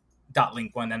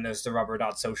abdl.link one, then there's the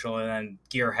rubber.social, and then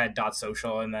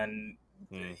gearhead.social, and then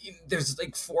there's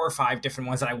like 4 or 5 different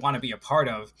ones that I want to be a part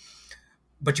of.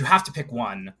 But you have to pick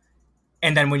one,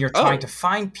 and then when you're trying to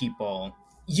find people,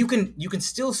 you can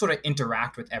still sort of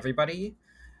interact with everybody,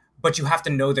 but you have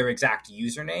to know their exact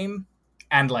username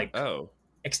and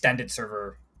extended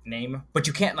server name. But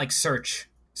you can't search.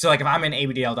 So if I'm in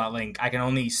abdl.link, I can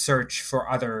only search for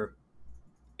other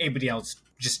abdls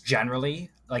just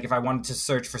generally. Like if I wanted to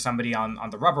search for somebody on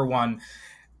the rubber one,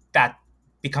 that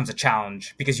becomes a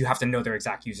challenge because you have to know their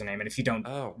exact username, and if you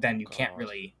don't, then you can't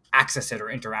really access it or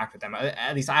interact with them.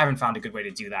 At least I haven't found a good way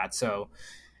to do that. So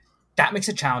that makes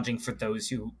it challenging for those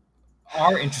who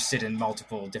are interested in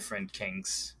multiple different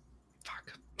kinks.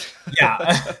 Fuck.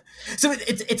 Yeah. So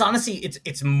it's honestly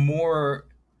it's more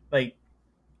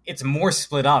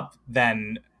split up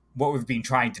than what we've been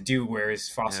trying to do, whereas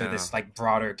foster this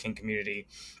broader kink community,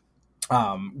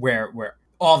 where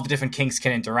all of the different kinks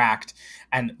can interact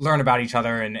and learn about each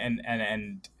other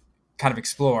and kind of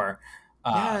explore.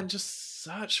 And just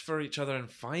search for each other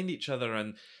and find each other,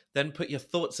 and then put your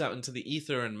thoughts out into the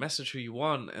ether and message who you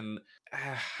want, and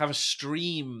have a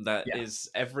stream that is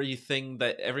everything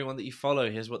that everyone that you follow,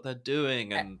 here's what they're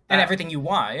doing, and everything you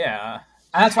want. Yeah.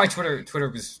 And that's why Twitter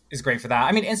is great for that.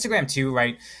 I mean, Instagram too,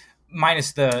 right?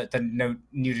 minus the no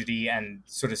nudity and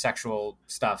sort of sexual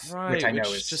stuff, which Right, I know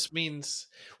which is just means,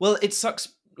 well, it sucks,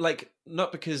 like,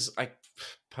 not because I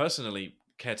personally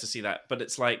care to see that, but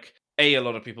it's like, A, a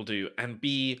lot of people do, and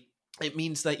B, it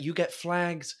means that you get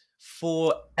flagged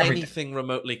for everything. anything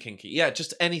remotely kinky. Yeah,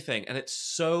 just anything. And it's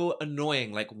so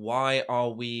annoying. Like, why are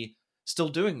we still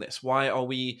doing this? Why are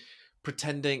we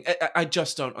pretending? I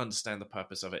just don't understand the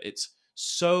purpose of it. It's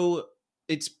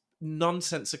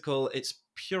nonsensical, it's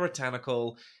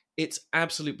puritanical, it's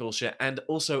absolute bullshit, and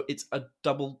also it's a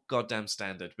double goddamn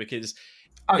standard, because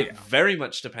Oh it yeah. very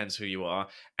much depends who you are.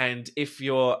 And if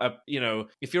you're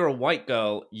if you're a white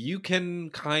girl, you can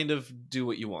kind of do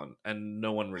what you want and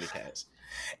no one really cares.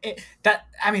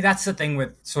 That's the thing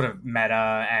with sort of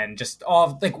Meta and just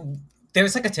all like,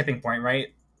 there's like a tipping point,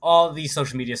 right? All these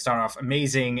social media start off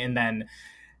amazing, and then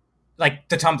like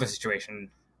the Tumblr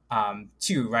situation,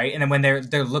 too, right? And then when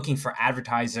they're looking for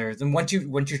advertisers, and once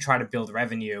you try to build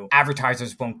revenue,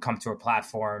 advertisers won't come to a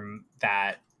platform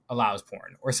that allows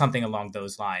porn or something along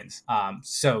those lines.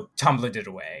 So Tumblr did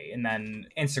away, and then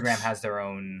Instagram has their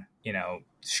own,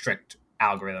 strict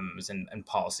algorithms and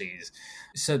policies.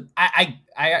 So I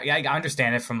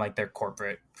understand it from like their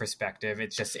corporate perspective.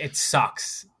 It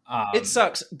sucks. It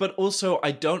sucks, but also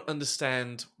I don't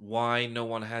understand why no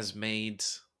one has made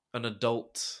an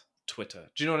adult Twitter.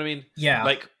 Do you know what I mean? Yeah.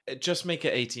 Like, just make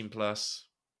it 18 plus.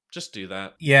 Just do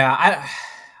that. Yeah,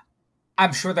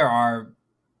 I'm sure there are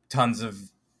tons of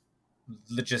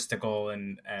logistical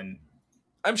and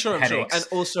I'm sure. And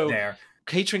also, there.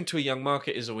 Catering to a young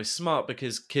market is always smart,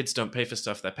 because kids don't pay for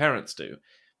stuff their parents do,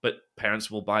 but parents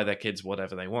will buy their kids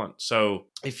whatever they want. So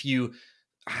if you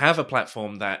have a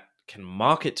platform that can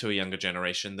market to a younger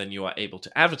generation, then you are able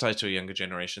to advertise to a younger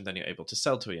generation, then you're able to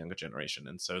sell to a younger generation.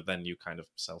 And so then you kind of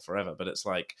sell forever. But it's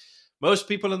like, most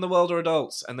people in the world are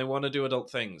adults and they want to do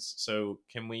adult things. So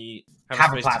can we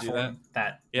have a space to do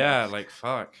that? Yeah, like,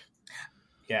 fuck.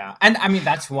 Yeah. And I mean,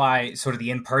 that's why sort of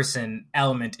the in-person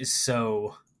element is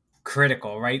so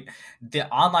critical, right? The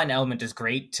online element is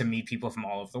great to meet people from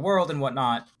all over the world and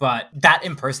whatnot, but that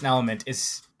in-person element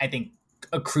is, I think,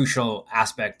 a crucial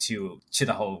aspect to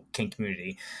the whole kink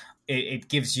community. It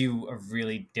gives you a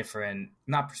really different,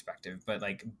 not perspective, but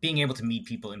like being able to meet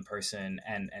people in person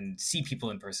and see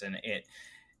people in person.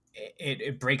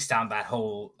 It breaks down that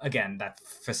whole, again, that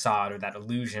facade or that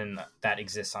illusion that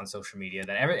exists on social media,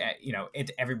 that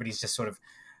everybody's just sort of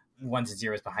ones and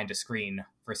zeros behind a screen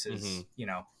versus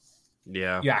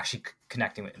yeah, you're actually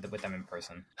connecting with them in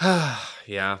person.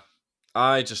 Yeah,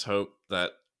 I just hope that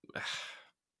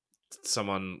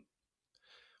someone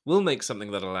will make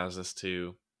something that allows us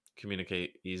to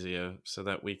communicate easier, so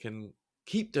that we can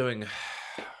keep doing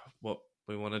what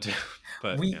we want to do.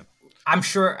 But I'm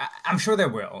sure there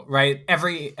will, right?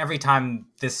 Every time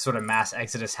this sort of mass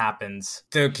exodus happens,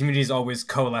 the communities always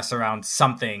coalesce around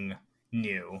something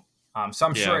new. So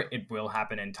I'm sure it will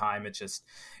happen in time. It's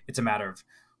a matter of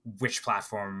which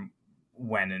platform,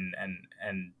 when,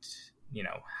 and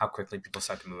how quickly people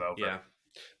start to move over. Yeah.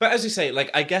 But as you say,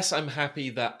 like, I guess I'm happy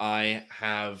that I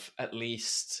have at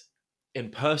least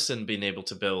in person been able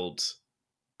to build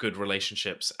good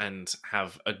relationships and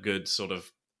have a good sort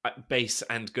of base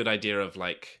and good idea of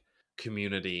like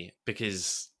community.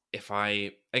 Because if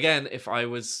I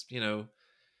was,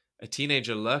 a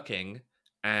teenager lurking,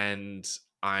 and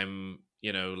I'm,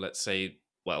 let's say,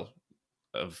 well,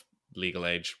 of legal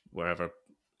age, wherever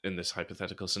in this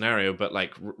hypothetical scenario, but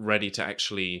like ready to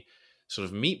actually sort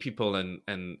of meet people and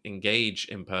engage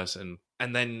in person,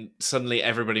 and then suddenly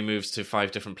everybody moves to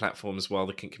 5 different platforms while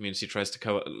the kink community tries to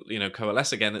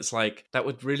coalesce again, it's like, that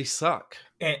would really suck.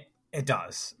 It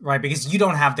does, right? Because you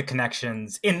don't have the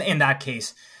connections in that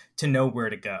case to know where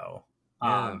to go.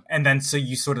 Yeah. And then so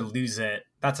you sort of lose it.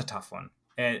 That's a tough one.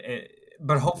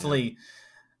 But hopefully,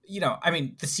 I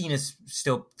mean, the scene is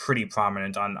still pretty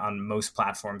prominent on most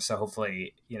platforms. So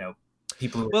hopefully,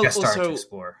 people who are just starting to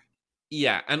explore.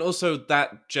 Yeah, and also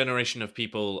that generation of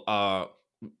people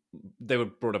they were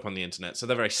brought up on the internet, so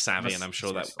they're very savvy, and I'm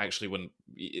sure that actually wouldn't.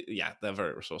 Yeah, they're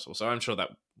very resourceful, so I'm sure that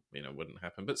wouldn't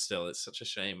happen. But still, it's such a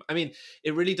shame. I mean,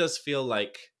 it really does feel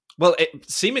like, well,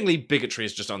 seemingly bigotry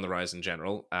is just on the rise in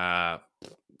general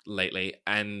lately,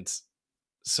 and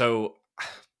so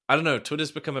I don't know.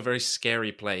 Twitter's become a very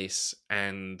scary place,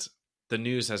 and the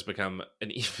news has become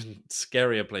an even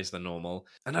scarier place than normal.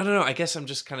 And I don't know. I guess I'm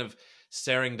just kind of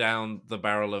staring down the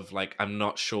barrel of like, I'm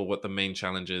not sure what the main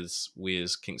challenges we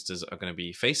as Kinksters are going to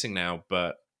be facing now,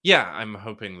 but yeah, I'm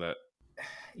hoping that.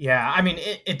 Yeah, I mean,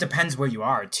 it depends where you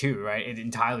are too, right? It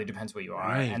entirely depends where you are,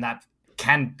 right. And that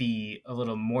can be a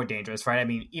little more dangerous, right? I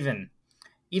mean,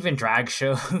 even drag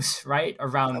shows, right,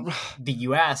 around the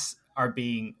US are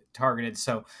being targeted.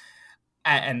 So,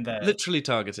 and the literally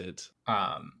targeted.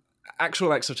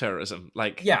 Actual acts of terrorism,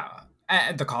 like yeah,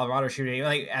 at the Colorado shooting,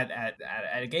 like at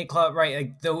a gay club, right?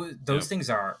 Like those things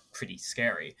are pretty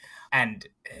scary, and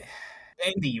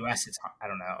in the U.S., it's I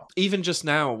don't know. Even just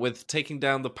now with taking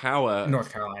down the power in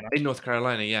North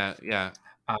Carolina, yeah,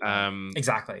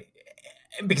 exactly,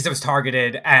 because it was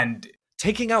targeted and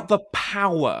taking out the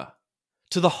power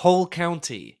to the whole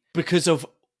county because of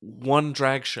one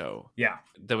drag show. Yeah,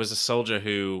 there was a soldier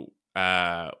who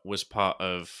was part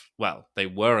of. Well, they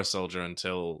were a soldier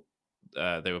until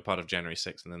they were part of January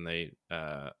 6th, and then they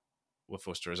were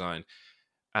forced to resign.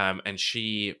 And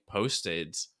she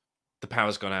posted, "The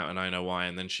power's gone out, and I know why."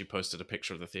 And then she posted a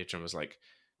picture of the theater and was like,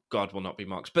 "God will not be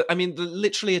mocked." But I mean,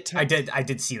 literally, I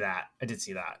did see that.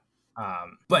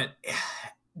 But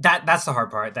that's the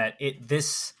hard part. That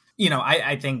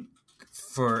I think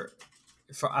for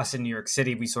us in New York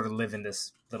City, we sort of live in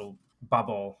this little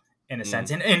bubble in a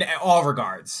sense, in all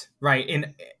regards, right?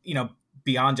 In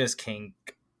beyond just kink,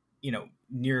 New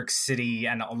York City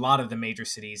and a lot of the major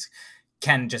cities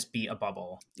can just be a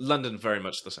bubble. London, very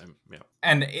much the same, yeah.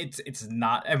 And it's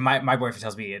not. And my boyfriend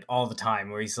tells me it all the time,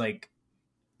 where he's like,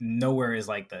 nowhere is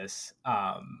like this.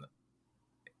 And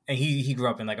he grew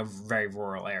up in like a very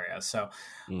rural area, so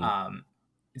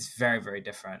it's very, very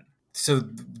different. So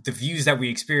the views that we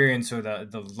experience or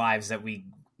the lives that we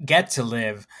get to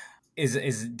live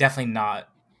is definitely not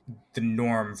the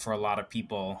norm for a lot of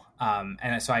people.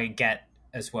 And so I get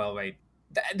as well, right,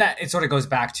 that it sort of goes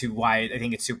back to why I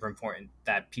think it's super important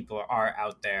that people are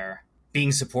out there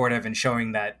being supportive and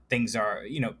showing that things are,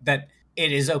 that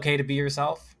it is okay to be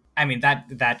yourself. I mean,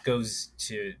 that goes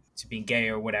to being gay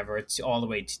or whatever. It's all the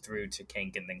way through to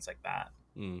kink and things like that.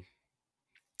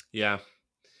 Yeah.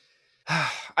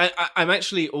 I'm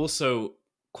actually also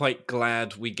quite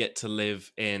glad we get to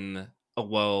live in a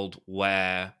world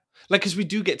where, like, because we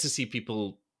do get to see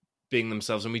people being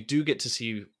themselves, and we do get to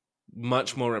see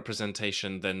much more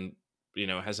representation than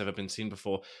has ever been seen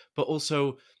before. But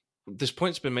also, this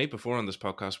point's been made before on this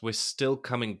podcast, we're still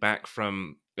coming back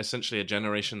from essentially a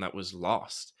generation that was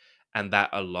lost, and that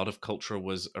a lot of culture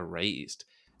was erased.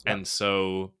 Yep. And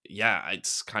so, yeah,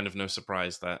 it's kind of no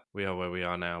surprise that we are where we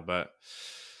are now. But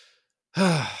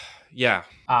yeah,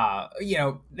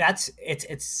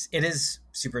 it is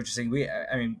super interesting. We have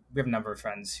a number of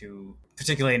friends who,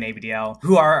 particularly in ABDL,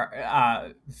 who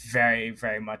are very,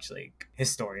 very much like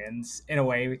historians in a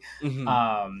way.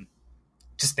 Mm-hmm.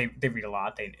 Just they read a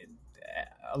lot.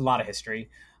 A lot of history.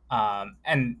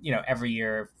 And every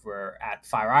year if we're at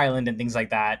Fire Island and things like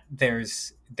that, there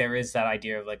is that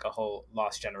idea of like a whole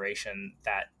lost generation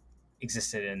that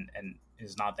existed and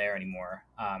is not there anymore.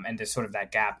 And there's sort of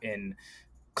that gap in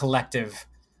collective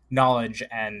knowledge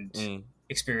and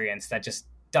experience that just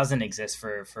doesn't exist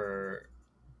for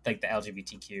like the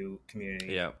LGBTQ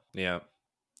community. Yeah.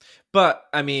 But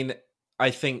I mean,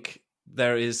 I think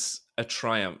there is a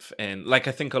triumph in, like,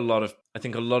 I think a lot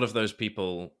of those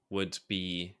people would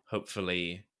be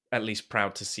hopefully at least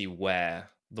proud to see where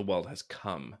the world has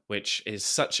come, which is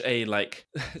such a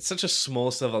such a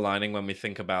small silver lining when we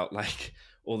think about like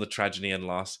all the tragedy and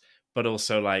loss, but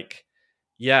also like,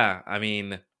 yeah, I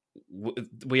mean,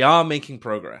 we are making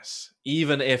progress,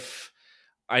 even if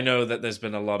I know that there's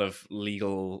been a lot of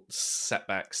legal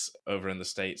setbacks over in the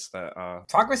States that are...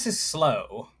 Progress is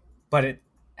slow, but it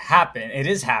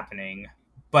is happening,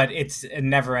 but it's a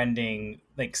never-ending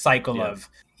like cycle of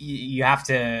you have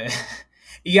to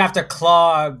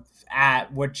claw at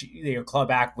claw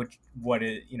back what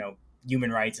is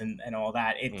human rights and all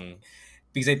that.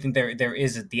 Because I think there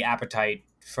is the appetite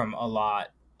from a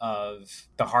lot of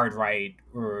the hard right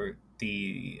or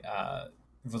the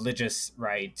religious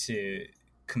right to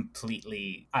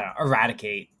completely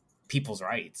eradicate people's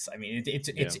rights. I mean,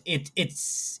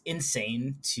 it's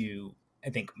insane to, I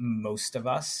think, most of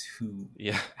us who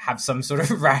have some sort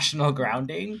of rational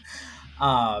grounding.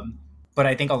 But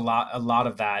I think a lot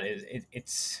of that is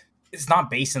it's not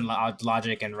based in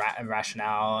logic and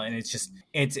rationale, and it's just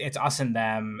it's us and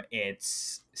them.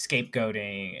 It's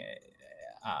scapegoating,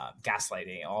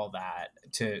 gaslighting, all that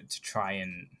to try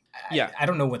and. I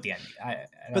don't know what the end.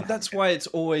 But that's why it's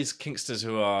always kinksters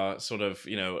who are sort of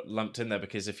lumped in there,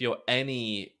 because if you're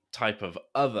any type of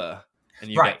other and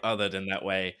you get othered in that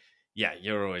way,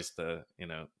 you're always the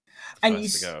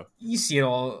first to go. You see it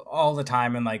all the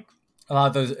time, and like a lot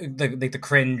of those the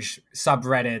cringe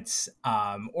subreddits,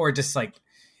 or just like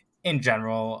in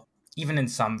general, even in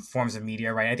some forms of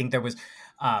media, right? I think there was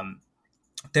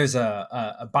there's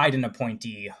a Biden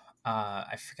appointee,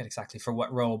 I forget exactly for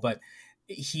what role, but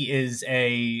he is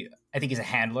I think he's a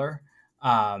handler,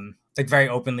 like very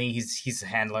openly. He's a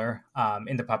handler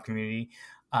in the pup community,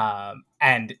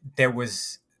 and there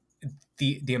was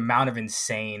the amount of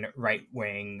insane right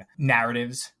wing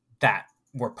narratives that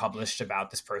were published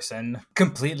about this person,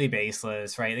 completely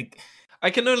baseless, right? Like, I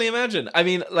can only imagine. I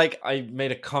mean, like, I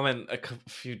made a comment a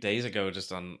few days ago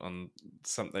just on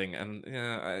something, and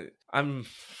yeah,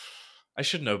 I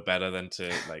should know better than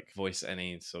to like voice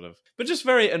any sort of, but just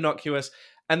very innocuous.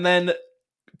 And then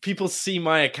people see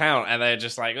my account and they're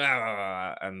just like,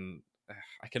 ah, and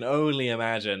I can only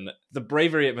imagine the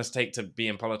bravery it must take to be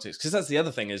in politics. Because that's the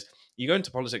other thing is you go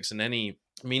into politics in any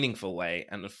meaningful way,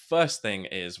 and the first thing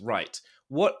is, right,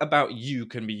 what about you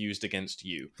can be used against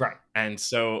you? Right. And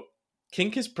so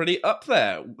kink is pretty up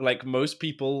there. Like most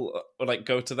people like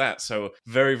go to that. So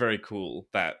very, very cool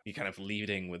that you're kind of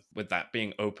leading with that,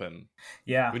 being open.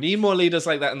 Yeah. We need more leaders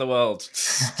like that in the world.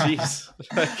 Jeez.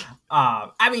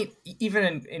 I mean,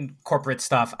 even in corporate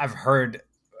stuff, I've heard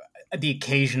the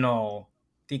occasional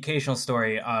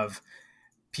story of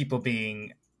people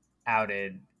being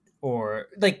outed or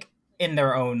like in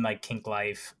their own like kink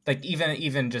life, like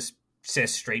even just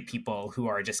cis straight people who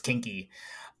are just kinky.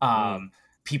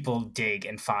 People dig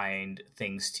and find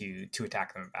things to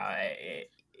attack them about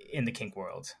in the kink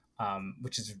world,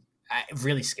 which is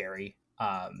really scary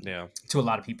to a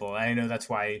lot of people. And I know that's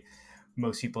why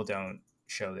most people don't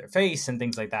show their face and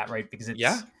things like that, right? Because it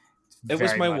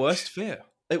was my worst fear.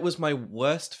 It was my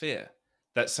worst fear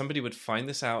that somebody would find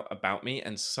this out about me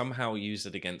and somehow use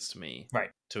it against me,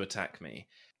 right, to attack me.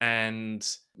 And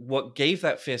what gave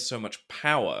that fear so much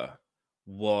power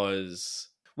was,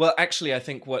 well, actually, I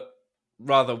think what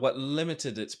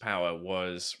limited its power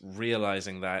was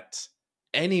realizing that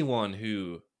anyone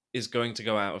who is going to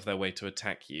go out of their way to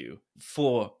attack you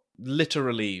for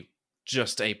literally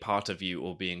just a part of you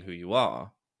or being who you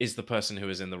are is the person who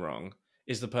is in the wrong,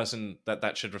 is the person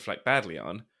that should reflect badly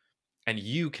on. And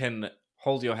you can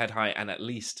hold your head high and at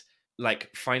least like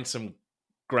find some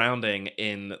grounding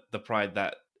in the pride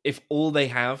that if all they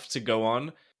have to go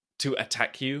on to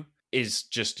attack you is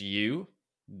just you,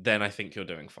 then I think you're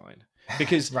doing fine.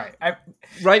 Because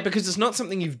right, because it's not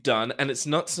something you've done, and it's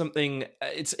not something.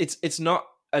 It's not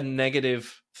a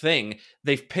negative thing.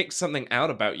 They've picked something out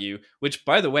about you, which,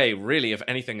 by the way, really, if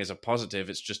anything, is a positive.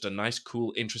 It's just a nice,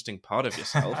 cool, interesting part of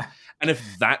yourself. And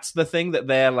if that's the thing that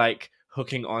they're like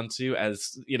hooking onto,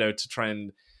 as you know, to try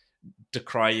and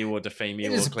decry you or defame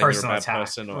you or claim you're a bad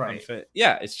person or unfit,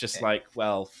 it's just like,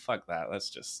 well, fuck that. Let's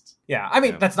just I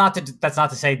mean, that's not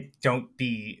to say don't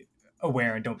be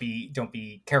aware and don't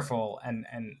be careful and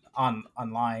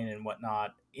online and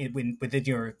whatnot within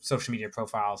your social media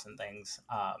profiles and things.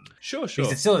 Sure.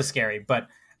 Because it still is scary, but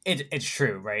it's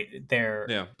true, right?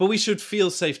 But we should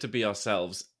feel safe to be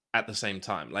ourselves at the same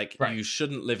time. Like you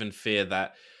shouldn't live in fear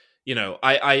that, you know,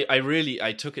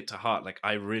 I took it to heart. Like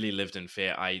I really lived in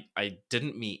fear. I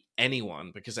didn't meet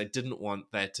anyone because I didn't want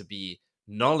there to be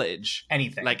knowledge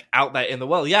anything like out there in the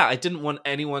world. I didn't want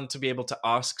anyone to be able to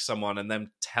ask someone and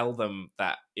then tell them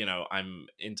that, you know, I'm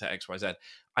into XYZ.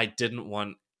 I didn't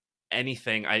want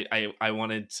anything. I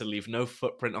wanted to leave no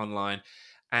footprint online.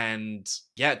 And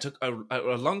it took a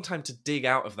long time to dig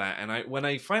out of that. And when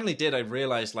I finally did, I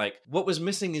realized like what was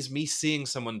missing is me seeing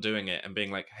someone doing it and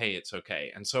being like, hey, it's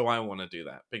okay. And so I want to do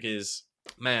that because,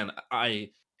 man,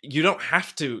 you don't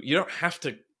have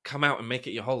to come out and make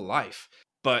it your whole life,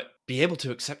 but be able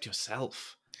to accept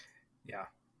yourself. Yeah.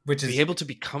 Be able to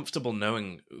be comfortable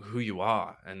knowing who you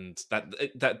are and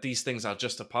that these things are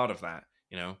just a part of that,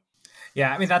 you know?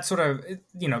 Yeah. I mean, that sort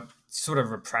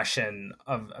of repression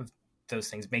of those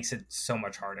things makes it so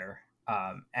much harder.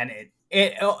 And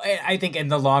it I think in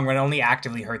the long run only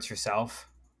actively hurts yourself.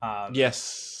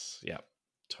 Yes. Yeah.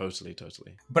 Totally.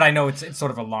 But I know it's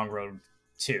sort of a long road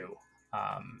too.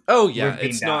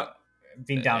 It's not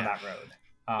being down that road.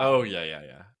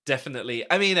 Definitely.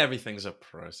 I mean, everything's a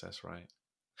process, right?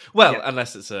 Well,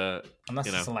 unless it's a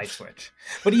light switch.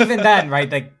 But even then,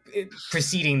 right? Like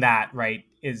preceding that, right,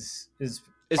 is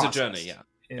a journey. Yeah.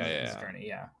 Is a journey.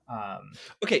 Yeah.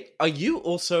 Okay. Are you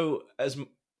also as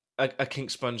a kink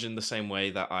sponge in the same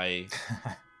way that I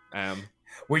am?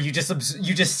 Where you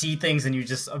just see things and you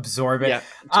just absorb it. Yeah.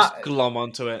 Just glom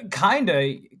onto it.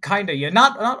 Kinda. Yeah.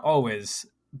 Not always,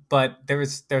 but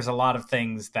there's a lot of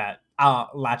things that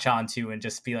I'll latch onto and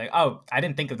just be like, oh, I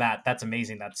didn't think of that. That's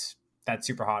amazing. That's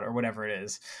super hot or whatever it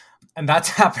is. And that's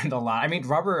happened a lot. I mean,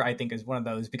 rubber, I think, is one of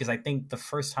those because I think the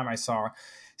first time I saw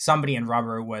somebody in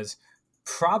rubber was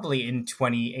probably in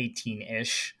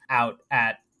 2018-ish out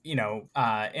at,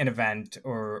 an event,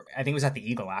 or I think it was at the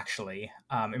Eagle, actually.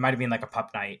 It might have been like a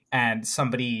pup night, and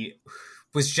somebody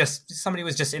somebody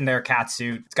was just in their cat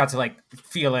suit, got to like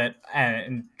feel it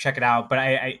and check it out. But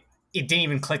I it didn't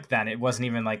even click then. It wasn't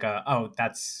even like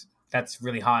that's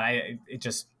really hot.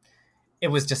 It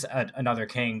was just another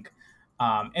kink.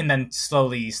 And then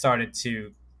slowly started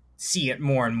to see it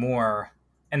more and more,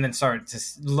 and then started to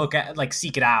look at, like,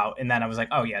 seek it out. And then I was like,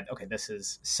 oh yeah, okay, this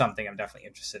is something I'm definitely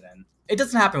interested in. It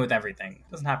doesn't happen with everything.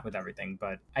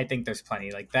 But I think there's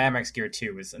plenty. Like the MX Gear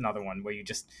 2 is another one where you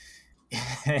just,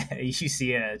 you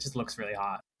see it, it just looks really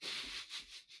hot.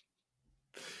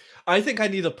 I think I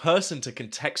need a person to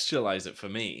contextualize it for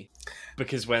me,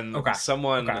 because when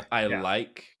someone I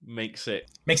like makes it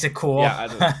cool.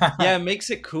 Makes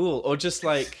it cool, or just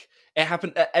like it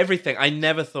happened. Everything. I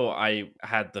never thought I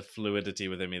had the fluidity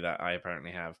within me that I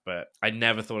apparently have, but I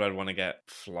never thought I'd want to get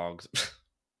flogged.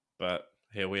 But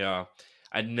here we are.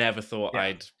 I never thought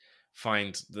I'd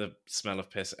find the smell of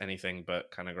piss anything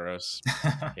but kind of gross.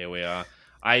 Here we are.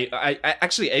 I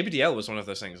actually, ABDL was one of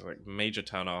those things, like major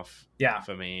turn off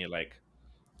for me, like,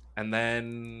 and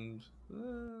then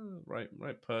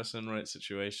right person, right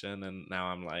situation, and now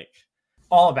I'm like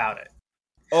all about it.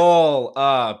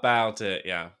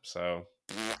 Yeah. So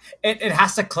it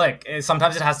has to click.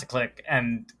 Sometimes it has to click,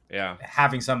 and yeah,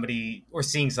 having somebody or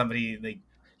seeing somebody like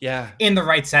in the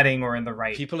right setting or in the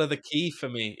right people are the key for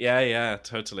me. Yeah,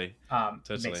 totally.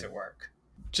 Makes it work.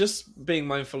 Just being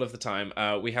mindful of the time.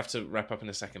 We have to wrap up in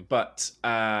a second, but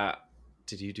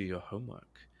did you do your homework?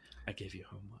 I gave you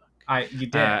homework. You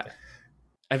did.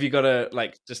 Have you got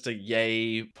just a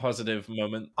yay positive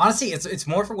moment? Honestly, it's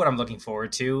more for what I'm looking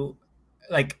forward to.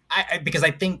 Like, because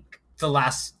I think the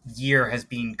last year has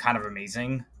been kind of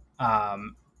amazing,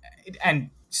 and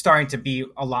starting to be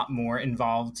a lot more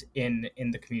involved in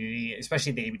the community,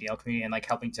 especially the ABDL community, and like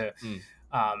helping to,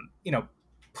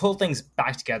 pull things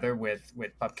back together with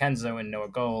Pup Kenzo and Noah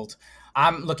Gold.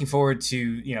 I'm looking forward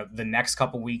to the next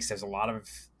couple weeks. There's a lot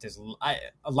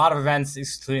of events,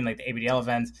 including like the ABDL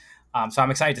event. So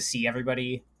I'm excited to see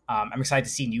everybody. I'm excited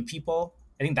to see new people.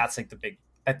 I think that's like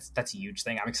that's a huge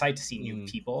thing. I'm excited to see new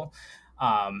people.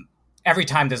 Every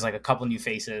time there's like a couple new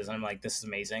faces, and I'm like, this is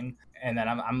amazing. And then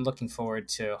I'm looking forward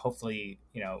to hopefully,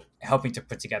 helping to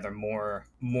put together more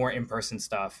in-person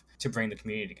stuff to bring the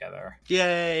community together.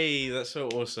 Yay, that's so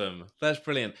awesome. That's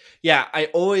brilliant. Yeah, I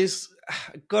always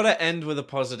gotta end with a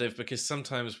positive, because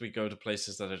sometimes we go to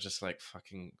places that are just like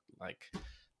fucking like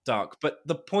dark. But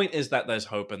the point is that there's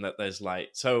hope and that there's light.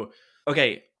 So,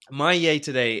 okay, my yay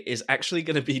today is actually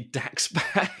going to be Dax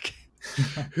back.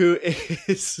 Who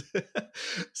is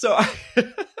so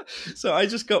I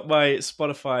just got my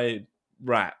Spotify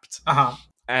Wrapped,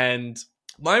 and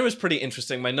mine was pretty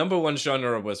interesting. My number one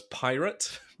genre was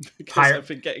pirate, because I've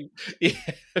been getting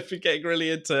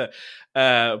really into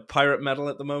pirate metal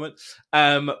at the moment.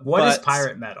 What is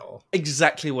pirate metal?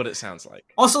 Exactly what it sounds like.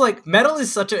 Also, like, metal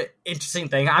is such an interesting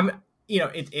thing.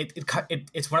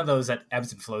 It's one of those that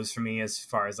ebbs and flows for me as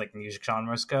far as like music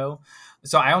genres go.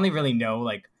 So I only really know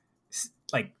like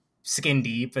skin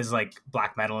deep as like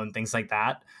black metal and things like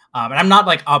that. And I'm not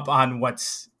like up on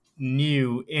what's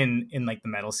new in like the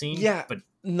metal scene. Yeah, but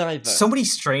neither. So many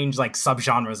strange like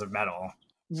subgenres of metal.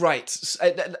 Right,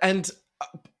 and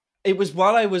it was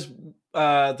while I was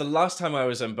the last time I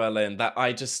was in Berlin that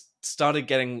I just started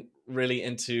getting really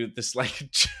into this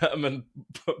like German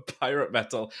pirate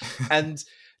metal, and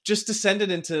just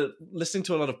descended into listening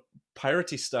to a lot of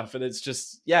piratey stuff, and it's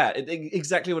just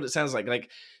exactly what it sounds like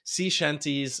sea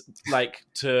shanties, like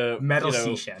to metal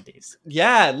sea shanties.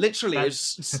 Yeah, literally,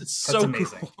 it's so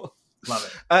amazing. Cool.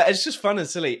 Love it. It's just fun and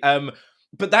silly.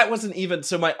 But that wasn't even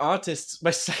so. My artist,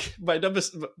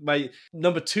 my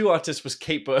number two artist was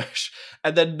Kate Bush,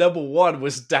 and then number one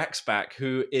was Daxback,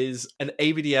 who is an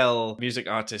ABDL music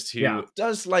artist who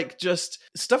does like just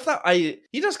stuff that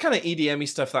he does kind of EDM-y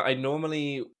stuff that I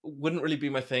normally wouldn't really be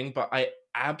my thing, but I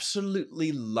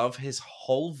absolutely love his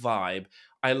whole vibe.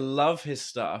 I love his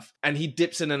stuff, and he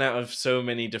dips in and out of so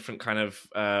many different kind of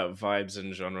vibes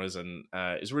and genres, and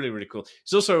is really, really cool.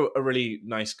 He's also a really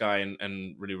nice guy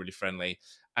and really, really friendly.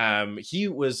 He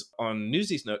was on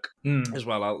Newsies Nook as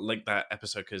well. I'll link that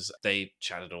episode because they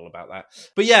chatted all about that.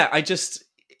 But yeah,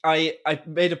 I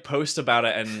made a post about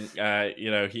it,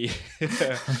 and he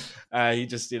he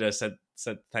just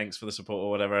said thanks for the support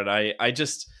or whatever, and I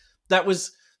just that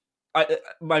was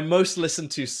my most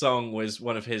listened to song was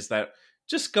one of his that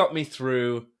just got me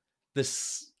through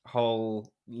this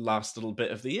whole last little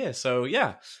bit of the year. So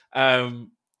yeah,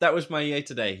 that was my yay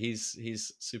today.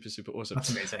 He's super, super awesome.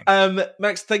 That's amazing.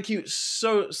 Max, thank you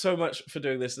so much for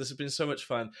doing this. This has been so much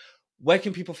fun. Where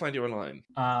can people find you online?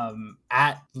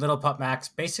 At Little Pup Max,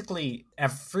 basically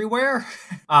everywhere.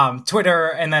 Twitter,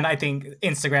 and then I think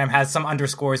Instagram has some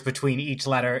underscores between each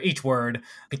letter, each word,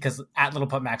 because at Little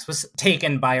Pup Max was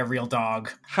taken by a real dog.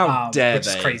 How dare which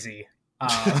they? is crazy.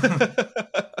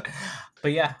 But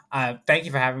yeah, thank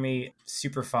you for having me.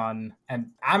 Super fun,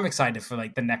 and I'm excited for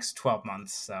like the next 12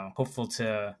 months. So hopeful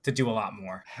to do a lot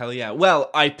more. Hell yeah! Well,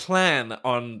 I plan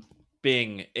on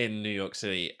being in New York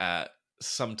City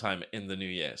sometime in the new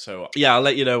year. So yeah, I'll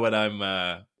let you know when I'm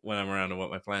around and what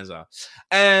my plans are.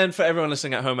 And for everyone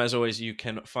listening at home, as always, you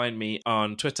can find me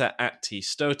on Twitter at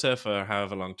tstota for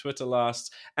however long Twitter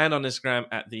lasts, and on Instagram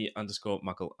at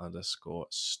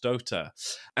 _muckle_stota.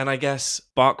 And I guess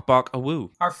bark a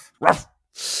woo. Arf. Ruff.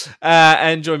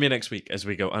 And join me next week as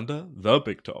we go under the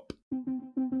big top.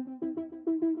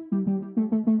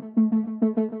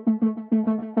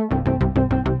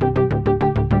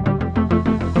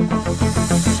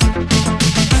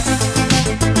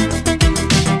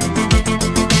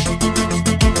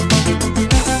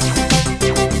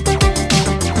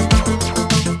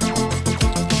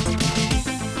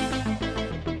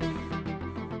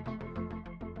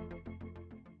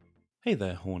 Hey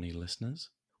there, horny listeners.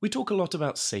 We talk a lot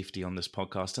about safety on this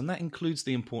podcast, and that includes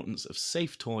the importance of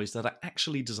safe toys that are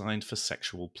actually designed for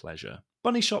sexual pleasure.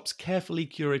 Bunny Shop's carefully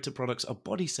curated products are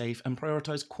body safe and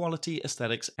prioritize quality,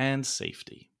 aesthetics, and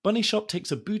safety. Bunny Shop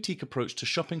takes a boutique approach to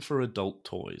shopping for adult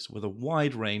toys, with a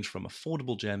wide range from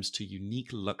affordable gems to unique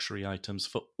luxury items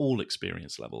for all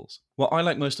experience levels. What I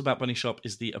like most about Bunny Shop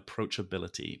is the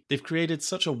approachability. They've created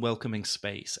such a welcoming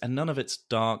space, and none of it's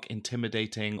dark,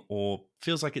 intimidating, or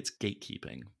feels like it's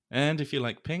gatekeeping. And if you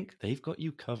like pink, they've got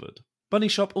you covered. Bunny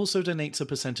Shop also donates a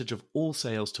percentage of all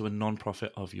sales to a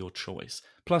non-profit of your choice.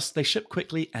 Plus, they ship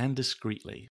quickly and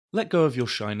discreetly. Let go of your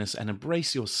shyness and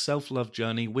embrace your self-love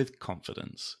journey with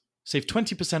confidence. Save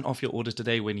 20% off your order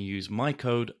today when you use my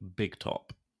code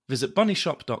BIGTOP. Visit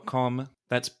bunnyshop.com,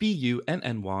 that's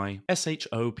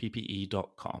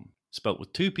BUNNYSHOPPE.com, spelt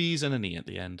with 2 P's and an E at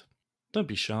the end. Don't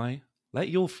be shy, let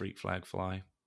your freak flag fly.